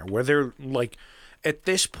nightmare where they're like, at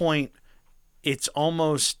this point, it's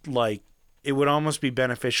almost like it would almost be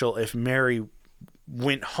beneficial if Mary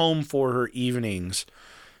went home for her evenings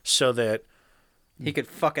so that He could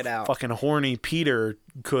fuck it out. fucking horny Peter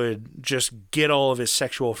could just get all of his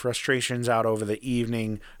sexual frustrations out over the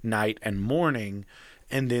evening, night, and morning,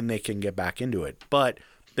 and then they can get back into it. But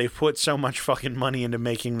they've put so much fucking money into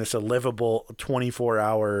making this a livable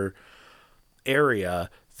 24-hour area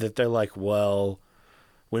that they're like, well,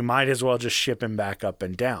 we might as well just ship him back up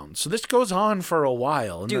and down. So this goes on for a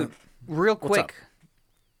while. And Dude, real What's up? quick.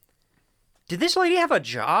 Did this lady have a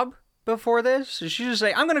job before this? Did she just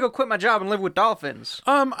say, I'm going to go quit my job and live with dolphins?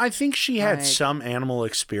 I think she had Like- some animal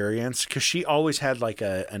experience because she always had like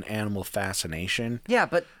an animal fascination. Yeah,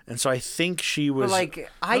 but And so I think she was like,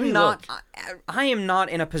 Let me I'm not. look. I am not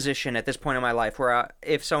in a position at this point in my life where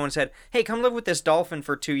if someone said, "Hey, come live with this dolphin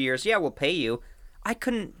for 2 years," yeah, we'll pay you. I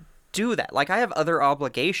couldn't do that. Like, I have other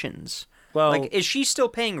obligations. Well, Like, is she still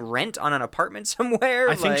paying rent on an apartment somewhere?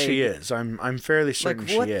 I think she Like- is. I'm fairly certain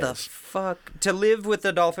Like, what she the is. fuck? To live with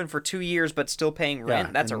the dolphin for 2 years but still paying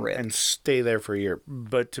rent? That's and, a rip. And stay there for a year.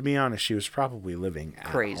 But to be honest, she was probably living at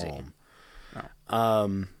Crazy.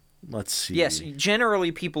 home. Let's see. Yes,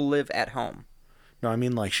 generally people live at home. No, I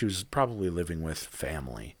mean like she was probably living with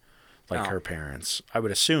family, like Oh. her parents. I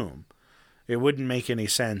would assume. It wouldn't make any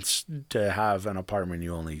sense to have an apartment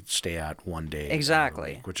you only stay at one day. out of the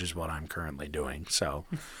Exactly. week, which is what I'm currently doing. So,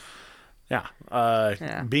 yeah.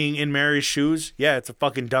 Yeah. Being in Mary's shoes, yeah, it's a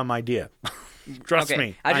fucking dumb idea. Trust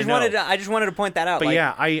me. I just know. wanted to point that out. But like,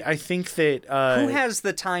 yeah, I think that who has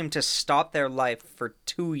the time to stop their life for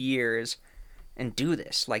 2 years and do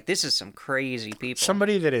this? Like, this is some crazy people.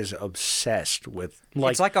 somebody that is obsessed with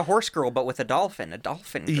like It's like a horse girl, but with a dolphin. A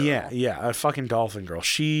dolphin girl. yeah, a fucking dolphin girl.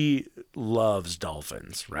 She loves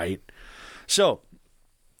dolphins, right? So,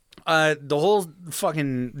 the whole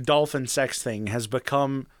fucking dolphin sex thing has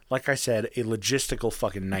become, like I said, a logistical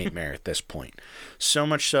fucking nightmare at this point. So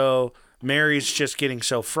much so, Mary's just getting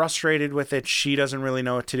so frustrated with it, she doesn't really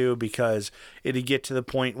know what to do because it'd get to the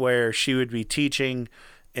point where she would be teaching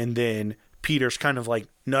and then Peter's kind of like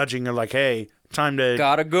nudging her like, hey, time to...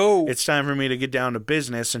 Gotta go. It's time for me to get down to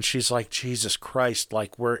business. And she's like, Jesus Christ,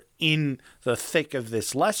 like we're in the thick of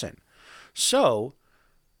this lesson. So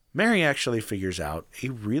Mary actually figures out a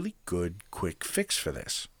really good quick fix for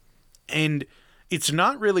this. And it's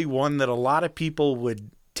not really one that a lot of people would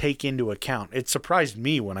take into account. It surprised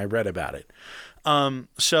me when I read about it.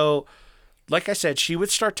 So like I said, she would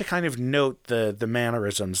start to kind of note the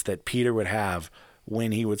mannerisms that Peter would have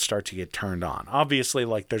when he would start to get turned on. Obviously,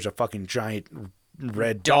 like there's a fucking giant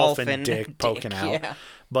red dolphin dick poking out. yeah.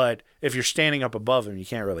 But if you're standing up above him, you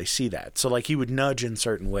can't really see that. So like he would nudge in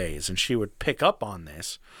certain ways and she would pick up on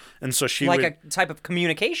this. And so she like would... a type of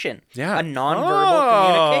communication. Yeah. A nonverbal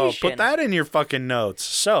communication. Put that in your fucking notes.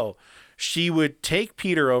 So she would take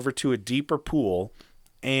Peter over to a deeper pool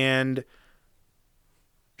and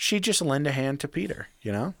she'd just lend a hand to Peter,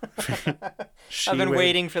 you know? I've been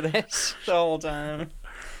waiting for this the whole time.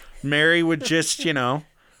 Mary would just, you know,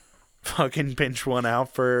 fucking pinch one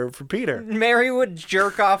out for Peter. Mary would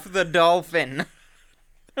jerk off the dolphin.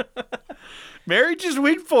 Mary just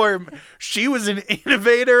went for him. She was an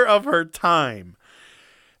innovator of her time.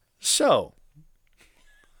 So,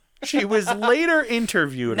 she was later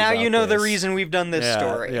interviewed Now about you know the this. reason we've done this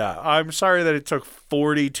story. Yeah, I'm sorry that it took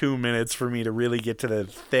 42 minutes for me to really get to the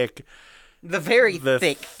thick The very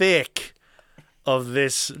thick. of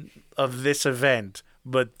this event,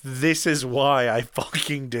 but this is why I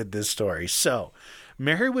fucking did this story. So,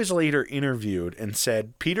 Mary was later interviewed and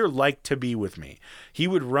said Peter liked to be with me. He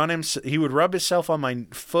would rub himself on my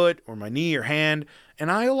foot or my knee or hand,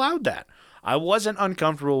 and I allowed that. I wasn't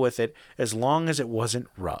uncomfortable with it as long as it wasn't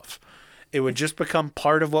rough. It would just become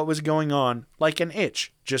part of what was going on, like an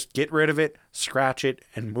itch. Just get rid of it, scratch it,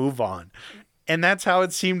 and move on. And that's how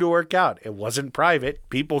it seemed to work out. It wasn't private.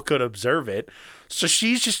 People could observe it. So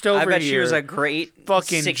she's just over I bet here. she was a great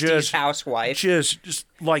fucking 60s just- housewife. Just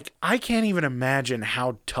like, I can't even imagine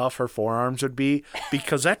how tough her forearms would be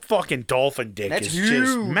because that fucking dolphin dick That's is just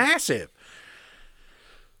huge. massive.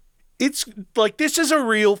 It's like, this is a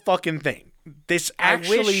real fucking thing. This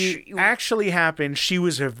actually happened. She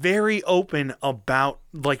was very open about,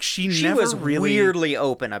 like, she She was weirdly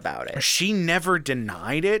open about it. she never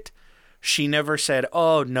denied it. She never said,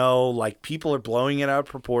 oh, no, like, people are blowing it out of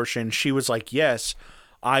proportion. She was like, yes,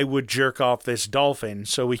 I would jerk off this dolphin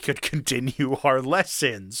so we could continue our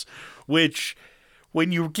lessons. Which,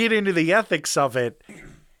 when you get into the ethics of it,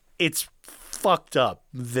 it's fucked up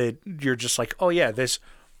that you're just like, oh, yeah, this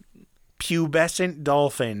pubescent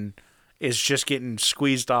dolphin is just getting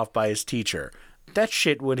squeezed off by his teacher. That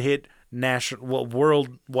shit would hit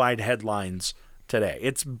worldwide headlines today.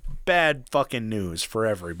 It's bad fucking news for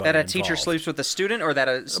everybody. That a teacher involved. sleeps with a student, or that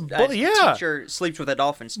a yeah. teacher sleeps with a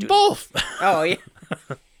dolphin student? Both. Oh, yeah.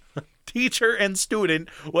 Teacher and student,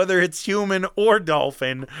 whether it's human or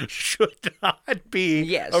dolphin, should not be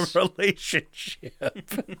Yes. a relationship.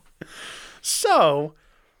 So,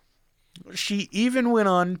 she even went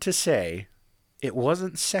on to say, it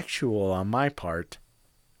wasn't sexual on my part,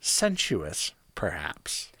 sensuous,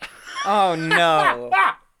 perhaps. Oh no.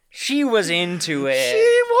 She was into it.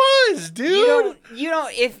 She was, dude. You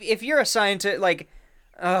don't if you're a scientist, like,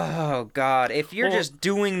 oh god, if you're just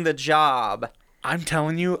doing the job, I'm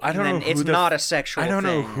telling you, I don't know who it's not a sexual I don't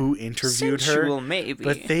know thing. who interviewed Sensual, her, maybe.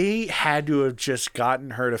 but they had to have just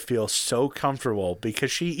gotten her to feel so comfortable, because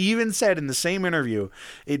she even said in the same interview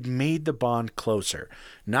it made the bond closer,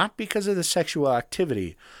 not because of the sexual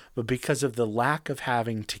activity, but because of the lack of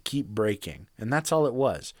having to keep breaking. And that's all it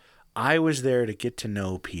was. I was there to get to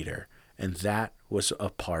know Peter, and that was a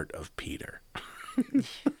part of Peter.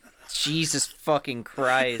 Jesus fucking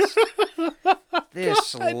Christ.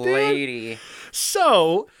 This lady.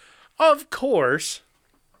 So, of course,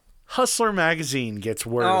 Hustler magazine gets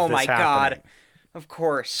word of this happening. God. Of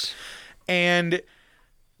course. And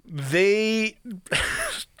they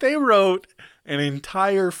wrote an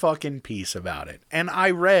entire fucking piece about it. And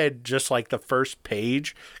I read just like the first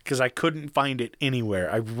page because I couldn't find it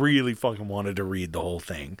anywhere. I really fucking wanted to read the whole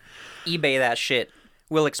thing. eBay that shit.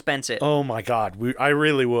 We'll expense it. Oh my God. I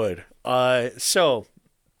really would. So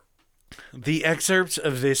the excerpts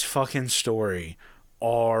of this fucking story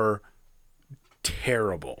are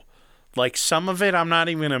terrible. Like, some of it I'm not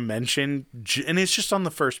even going to mention, and it's just on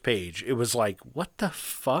the first page. It was like, what the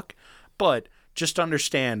fuck? But just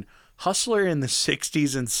understand, Hustler in the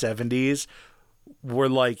 60s and 70s were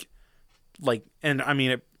like, and I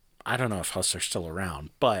mean, I don't know if Hustler's still around,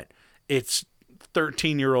 but it's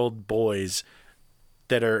 13-year-old boys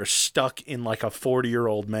that are stuck in like a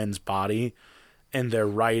 40-year-old man's body, and they're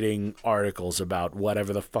writing articles about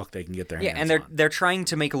whatever the fuck they can get their hands on. Yeah, and they're trying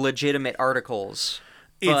to make legitimate articles.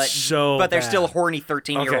 But, It's so but they're bad. still horny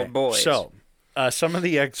 13-year-old boys. So, some of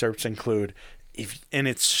the excerpts include, and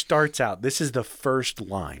it starts out, this is the first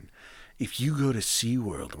line. If you go to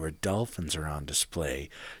SeaWorld where dolphins are on display,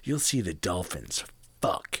 you'll see the dolphins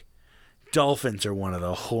fuck. Dolphins are one of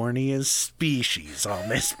the horniest species on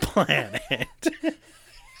this planet.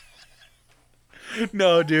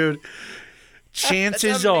 No, dude.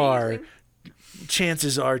 Chances are,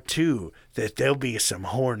 too, that there'll be some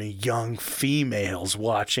horny young females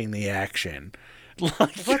watching the action.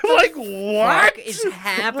 What What is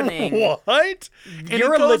happening? What? And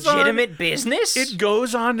You're it a goes legitimate business? It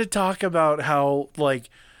goes on to talk about how, like,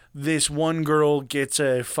 this one girl gets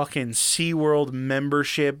a fucking SeaWorld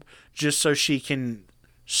membership just so she can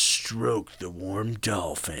stroke the warm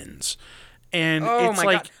dolphins. And Oh it's my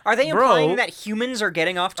like, god. Are they bro, implying that humans are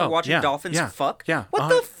getting off to watching dolphins fuck? Yeah. What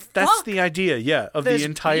the fuck? That's the idea, yeah, of This the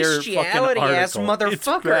entire fucking article. bestiality-ass It's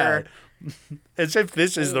motherfucker. bad. As if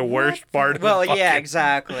this is the worst part of Well, the yeah, fucking-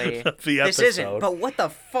 exactly. of the This episode. isn't, but what the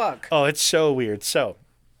fuck? Oh, it's so weird. So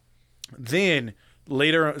then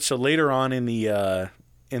later on in the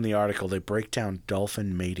article, they break down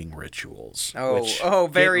dolphin mating rituals. Oh,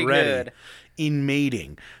 very get ready. good. In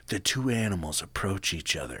mating, the two animals approach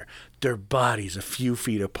each other, their bodies a few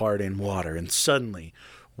feet apart in water, and suddenly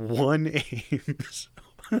one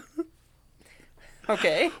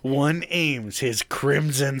aims his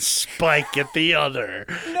crimson spike at the other.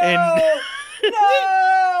 No!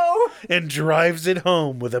 And drives it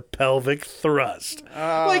home with a pelvic thrust.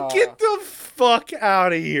 Like, get the fuck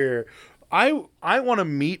out of here. I want to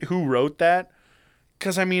meet who wrote that,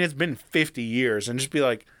 because, I mean, it's been 50 years, and just be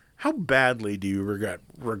like, how badly do you regret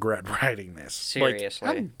writing this? Seriously.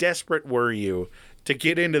 Like, how desperate were you to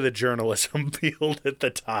get into the journalism field at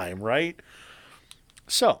the time, right?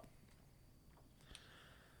 So,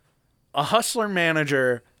 a Hustler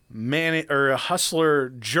or a Hustler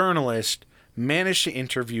journalist managed to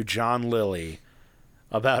interview John Lilly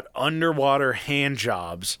about underwater hand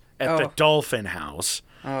jobs at the Dolphin House.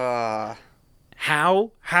 How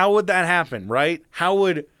would that happen, right? How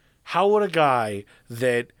would a guy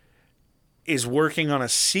that is working on a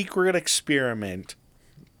secret experiment,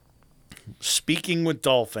 speaking with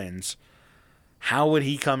dolphins, how would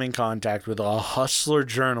he come in contact with a Hustler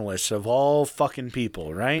journalist of all fucking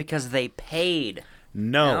people, right? Because they paid.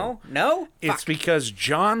 No? It's Fuck. because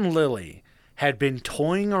John Lilly had been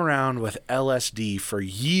toying around with LSD for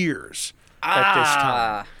years at this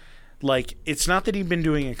time. Like, it's not that he'd been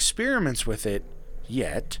doing experiments with it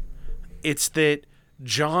yet. It's that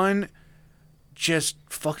John just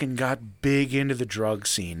fucking got big into the drug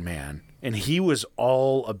scene, man. And he was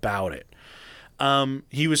all about it.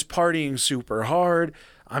 He was partying super hard.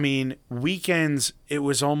 I mean, weekends, it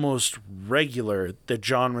was almost regular that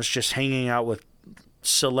John was just hanging out with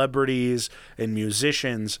celebrities and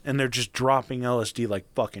musicians, and they're just dropping LSD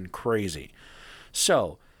like fucking crazy.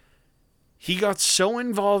 So, he got so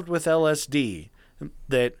involved with LSD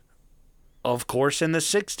that, of course, in the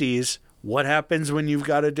 60s, What happens when you've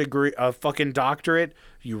got a degree, a fucking doctorate?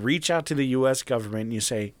 You reach out to the U.S. government and you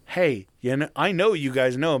say, hey, I know you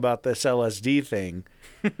guys know about this LSD thing.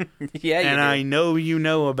 Yeah, and I know you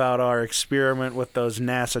know about our experiment with those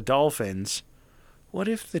NASA dolphins. What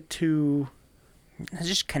if the two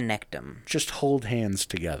just connect them? Just hold hands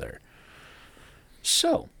together.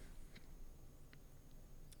 So,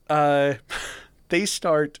 they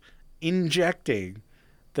start injecting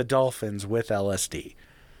the dolphins with LSD.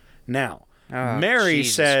 Now, Mary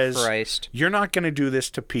Jesus says, Christ. you're not going to do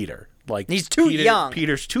this to Peter. Like He's too young.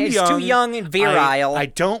 Peter's too He's young. too young and virile. I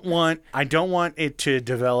don't want it to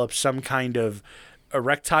develop some kind of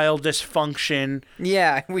erectile dysfunction.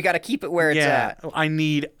 Yeah, we got to keep it where it's at.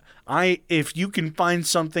 If you can find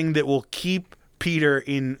something that will keep Peter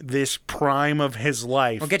in this prime of his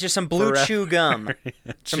life. We'll get you some blue chew gum.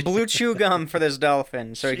 Some blue chew gum for this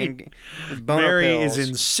dolphin so he can boner Mary pills. is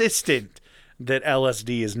insistent that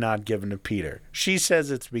LSD is not given to Peter. She says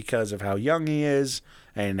it's because of how young he is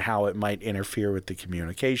and how it might interfere with the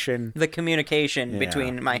communication. The communication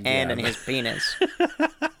between my hand and his penis.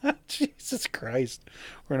 Jesus Christ.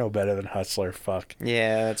 We're no better than Hustler. Fuck.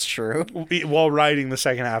 Yeah, that's true. While writing the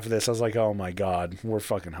second half of this, I was like, oh my God, we're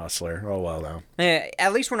fucking Hustler. Oh, well, though.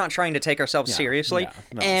 At least we're not trying to take ourselves seriously.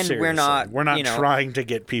 No, and seriously. we're not trying to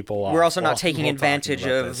get people off. We're also not taking while advantage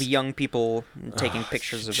talking about of this. young people taking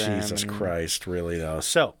pictures of them. Jesus Christ, really, though.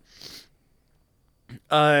 So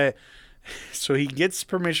he gets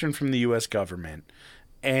permission from the U.S. government,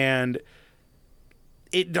 and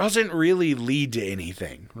it doesn't really lead to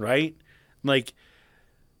anything, right? Like,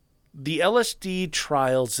 the LSD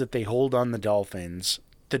trials that they hold on the dolphins,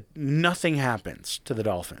 nothing happens to the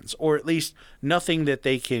dolphins, or at least nothing that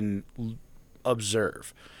they can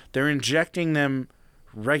observe. They're injecting them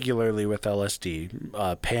regularly with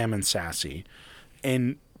LSD, Pam and Sassy,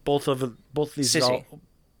 and both these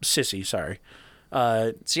Sissy, sorry.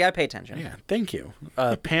 See, I pay attention. Yeah, thank you.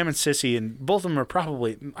 Pam and Sissy, and both of them are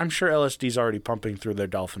probably, I'm sure LSD's already pumping through their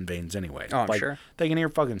dolphin veins anyway. Oh, I'm sure. They can hear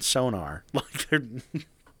fucking sonar. Like,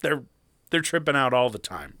 they're tripping out all the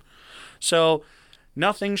time. So,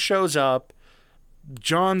 nothing shows up.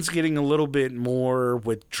 John's getting a little bit more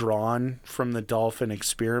withdrawn from the dolphin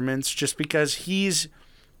experiments just because he's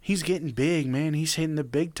getting big, man. He's hitting the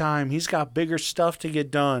big time. He's got bigger stuff to get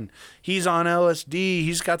done. He's on LSD.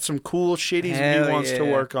 He's got some cool shit he wants to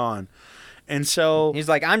work on. And so he's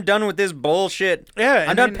like, I'm done with this bullshit. Yeah.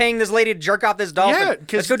 I'm done paying this lady to jerk off this dolphin. Yeah,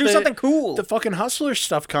 let's go do something cool. The fucking Hustler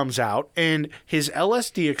stuff comes out, and his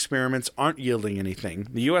LSD experiments aren't yielding anything.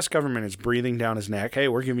 The U.S. government is breathing down his neck. Hey,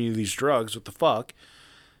 we're giving you these drugs. What the fuck?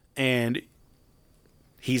 And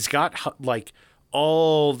he's got, like,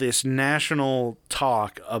 all this national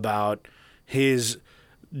talk about his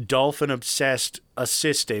dolphin-obsessed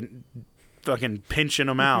assistant fucking pinching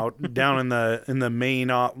him out down in the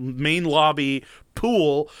main lobby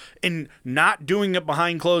pool and not doing it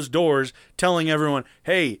behind closed doors, telling everyone,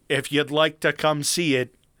 hey, if you'd like to come see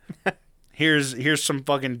it, here's some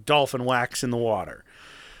fucking dolphin wax in the water.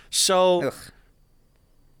 So Ugh.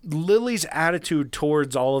 Lily's attitude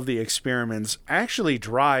towards all of the experiments actually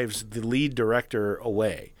drives the lead director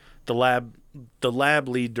away. The lab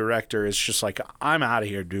lead director is just like, I'm out of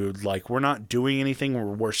here, dude. Like, we're not doing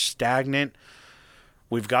anything. We're stagnant.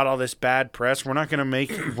 We've got all this bad press. We're not going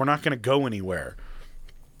to go anywhere.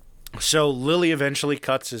 So Lily eventually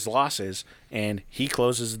cuts his losses and he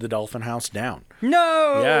closes the dolphin house down.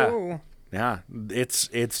 No. Yeah.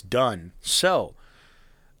 It's done. So,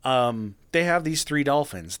 they have these 3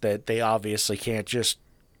 dolphins that they obviously can't just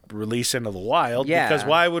release into the wild because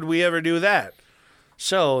why would we ever do that?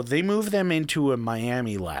 So they move them into a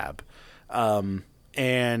Miami lab,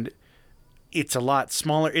 and it's a lot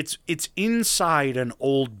smaller. It's inside an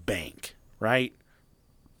old bank, right?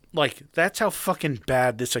 Like, that's how fucking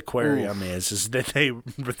bad this aquarium is that they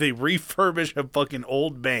refurbish a fucking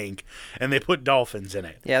old bank and they put dolphins in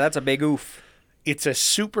it. Yeah, that's a big oof. It's a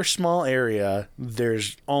super small area.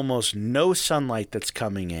 There's almost no sunlight that's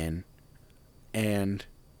coming in, and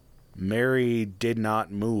Mary did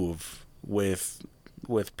not move with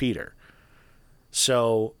Peter.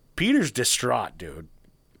 So Peter's distraught, dude.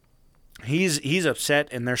 He's upset,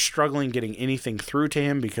 and they're struggling getting anything through to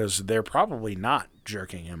him because they're probably not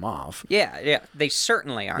jerking him off. Yeah, they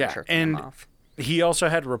certainly aren't jerking him off. He also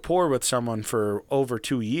had rapport with someone for over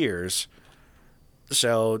 2 years,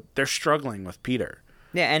 so they're struggling with Peter.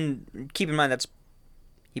 Yeah, and keep in mind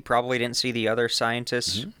he probably didn't see the other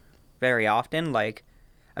scientists very often. Like,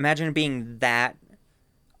 imagine being that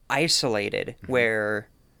isolated where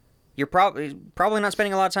you're probably not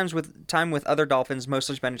spending a lot of time with other dolphins,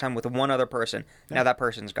 mostly spending time with one other person. Now that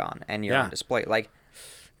person's gone and you're on display. Like,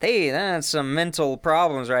 That's some mental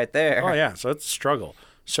problems right there. Oh, yeah, so it's a struggle.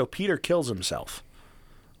 So Peter kills himself.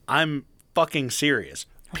 I'm fucking serious.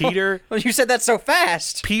 Peter... Well, you said that so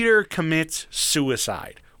fast. Peter commits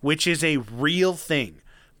suicide, which is a real thing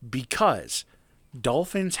because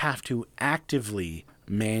dolphins have to actively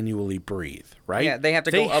manually breathe, right? Yeah, they have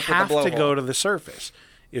to go up with the They have to blowhole. go to the surface.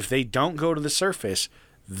 If they don't go to the surface,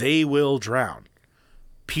 they will drown.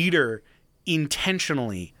 Peter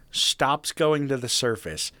intentionally stops going to the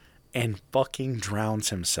surface and fucking drowns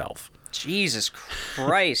himself. Jesus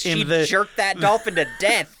Christ. In She the- jerked that dolphin to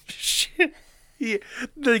death.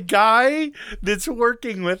 The guy that's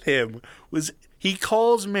working with him he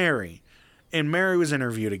calls Mary, and Mary was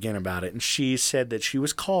interviewed again about it, and she said that she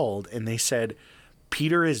was called, and they said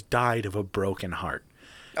Peter has died of a broken heart.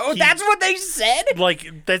 Oh, that's what they said?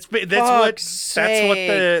 Like that's what Fuck's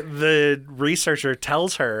the researcher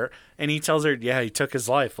tells her, and he tells her, yeah, he took his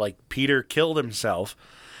life. Like Peter killed himself.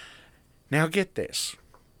 Now get this.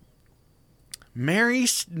 Mary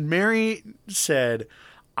said,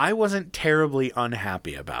 I wasn't terribly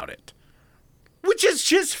unhappy about it, which is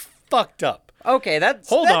just fucked up. Okay, that's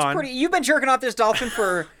Hold on. pretty... You've been jerking off this dolphin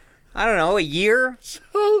for, I don't know, a year?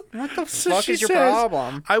 What the fuck is your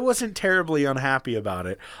problem? I wasn't terribly unhappy about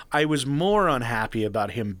it. I was more unhappy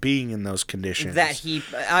about him being in those conditions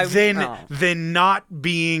than not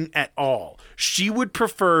being at all. She would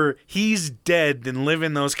prefer he's dead than live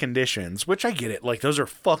in those conditions, which I get it. Like, those are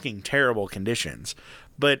fucking terrible conditions.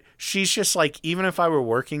 But she's just like, even if I were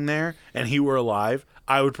working there and he were alive,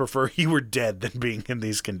 I would prefer he were dead than being in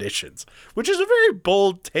these conditions, which is a very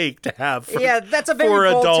bold take to have for, that's a very for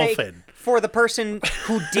a bold dolphin. take for the person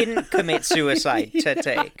who didn't commit suicide to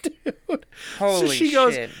take. Holy So she shit.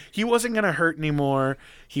 goes, he wasn't going to hurt anymore.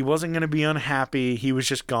 He wasn't going to be unhappy. He was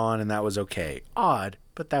just gone, and that was okay. Odd,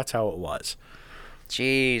 but that's how it was.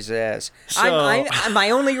 Jesus. So- My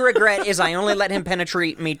only regret is I only let him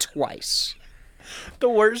penetrate me twice. The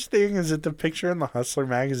worst thing is that the picture in the Hustler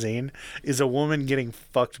magazine is a woman getting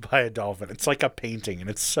fucked by a dolphin. It's like a painting, and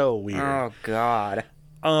it's so weird. Oh, God.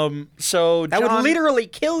 So That John, would literally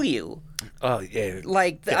kill you. Oh yeah.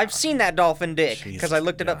 Like, I've seen that dolphin dick because Jesus I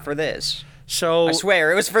looked it up God. for this. So I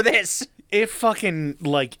swear, it was for this. it fucking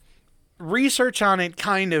research on it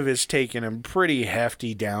kind of has taken a pretty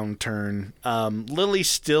hefty downturn. Lily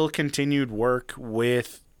still continued work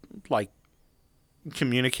with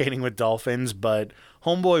communicating with dolphins, but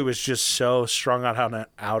homeboy was just so strung out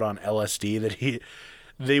on LSD that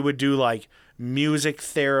they would do music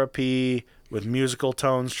therapy with musical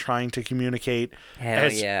tones trying to communicate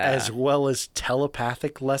as well as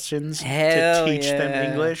telepathic lessons to teach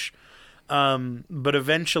them English. But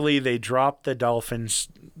eventually they dropped the dolphin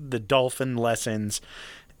lessons,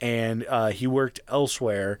 and he worked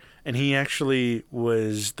elsewhere, and he actually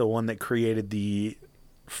was the one that created the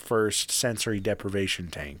first sensory deprivation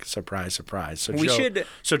tank. Surprise, surprise. So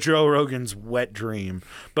Joe Rogan's wet dream,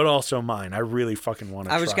 but also mine. I really fucking want to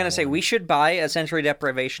try I was going to say, we should buy a sensory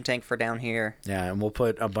deprivation tank for down here. Yeah, and we'll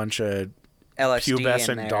put a bunch of LSD in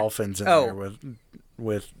pubescent there. dolphins in there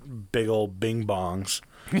with big old bing bongs.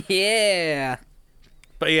 Yeah.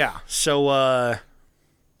 But yeah, so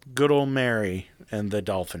good old Mary and the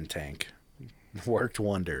dolphin tank worked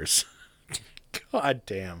wonders. God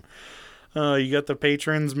damn. You got the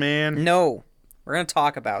patrons, man? No. We're going to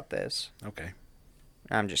talk about this. Okay.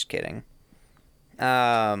 I'm just kidding.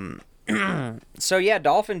 So yeah,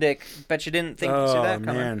 dolphin dick. Bet you didn't think to see that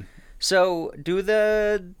coming. Man. So do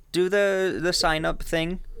the sign up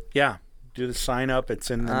thing. Yeah. Do the sign up. It's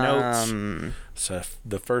in the notes. So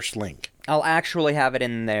the first link. I'll actually have it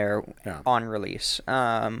in there Yeah. on release.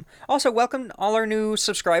 Also, welcome all our new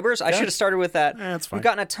subscribers. I should have started with that. That's fine. We've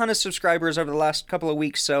gotten a ton of subscribers over the last couple of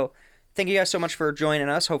weeks, so thank you guys so much for joining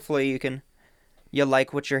us. Hopefully you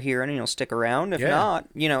like what you're hearing and you'll stick around. If not,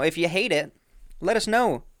 if you hate it, let us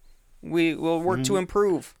know. We will work to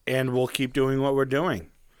improve And we'll keep doing what we're doing.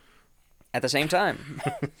 at the same time.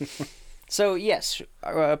 So, yes,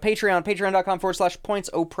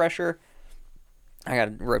 patreon.com/points-o-pressure. I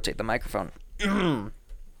gotta rotate the microphone. So,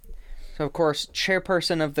 of course,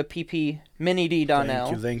 chairperson of the PP, Minnie D.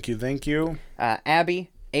 Donnell. Thank you. Abby,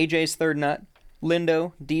 AJ's Third Nut,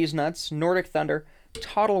 Lindo, D's Nuts, Nordic Thunder,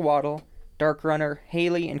 Toddle Waddle, Dark Runner,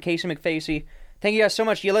 Haley, and Casey McFacey. Thank you guys so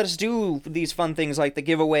much. You let us do these fun things like the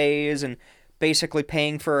giveaways and basically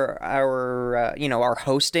paying for our, our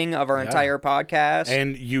hosting of our entire podcast.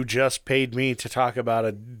 And you just paid me to talk about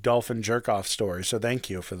a dolphin jerk-off story, so thank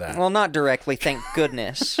you for that. Well, not directly, thank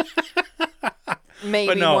goodness. Maybe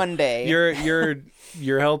But no, one day.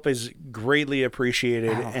 your help is greatly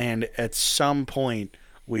appreciated, and at some point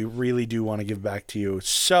we really do want to give back to you.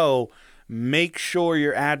 So make sure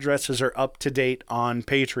your addresses are up to date on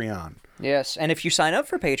Patreon. Yes, and if you sign up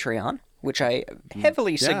for Patreon, which I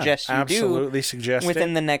heavily suggest you absolutely suggest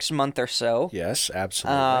within it. the next month or so. Yes,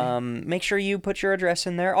 absolutely. Make sure you put your address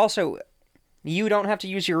in there. Also, you don't have to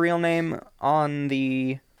use your real name on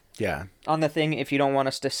the thing if you don't want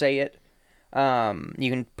us to say it. You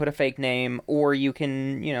can put a fake name, or you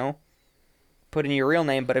can, put in your real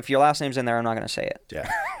name, but if your last name's in there, I'm not going to say it. Yeah.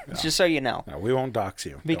 It's just so you know. No, we won't dox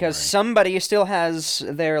you. Because somebody still has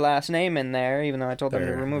their last name in there, even though I told them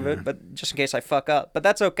to remove it, but just in case I fuck up. But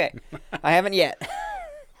that's okay. I haven't yet.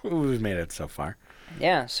 We've made it so far.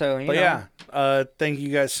 Yeah, so, you know. Thank you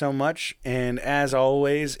guys so much. And as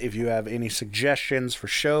always, if you have any suggestions for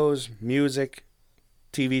shows, music,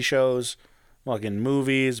 TV shows, fucking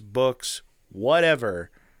movies, books, whatever,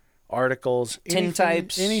 articles,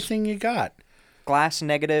 Tintypes, anything you got. Glass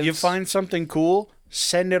negatives. You find something cool,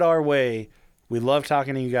 send it our way. We love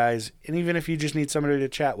talking to you guys. And even if you just need somebody to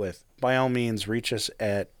chat with, by all means, reach us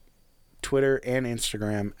at Twitter and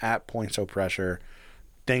Instagram at PointsOPressure.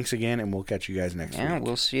 Thanks again, and we'll catch you guys next week. Yeah,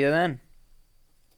 we'll see you then.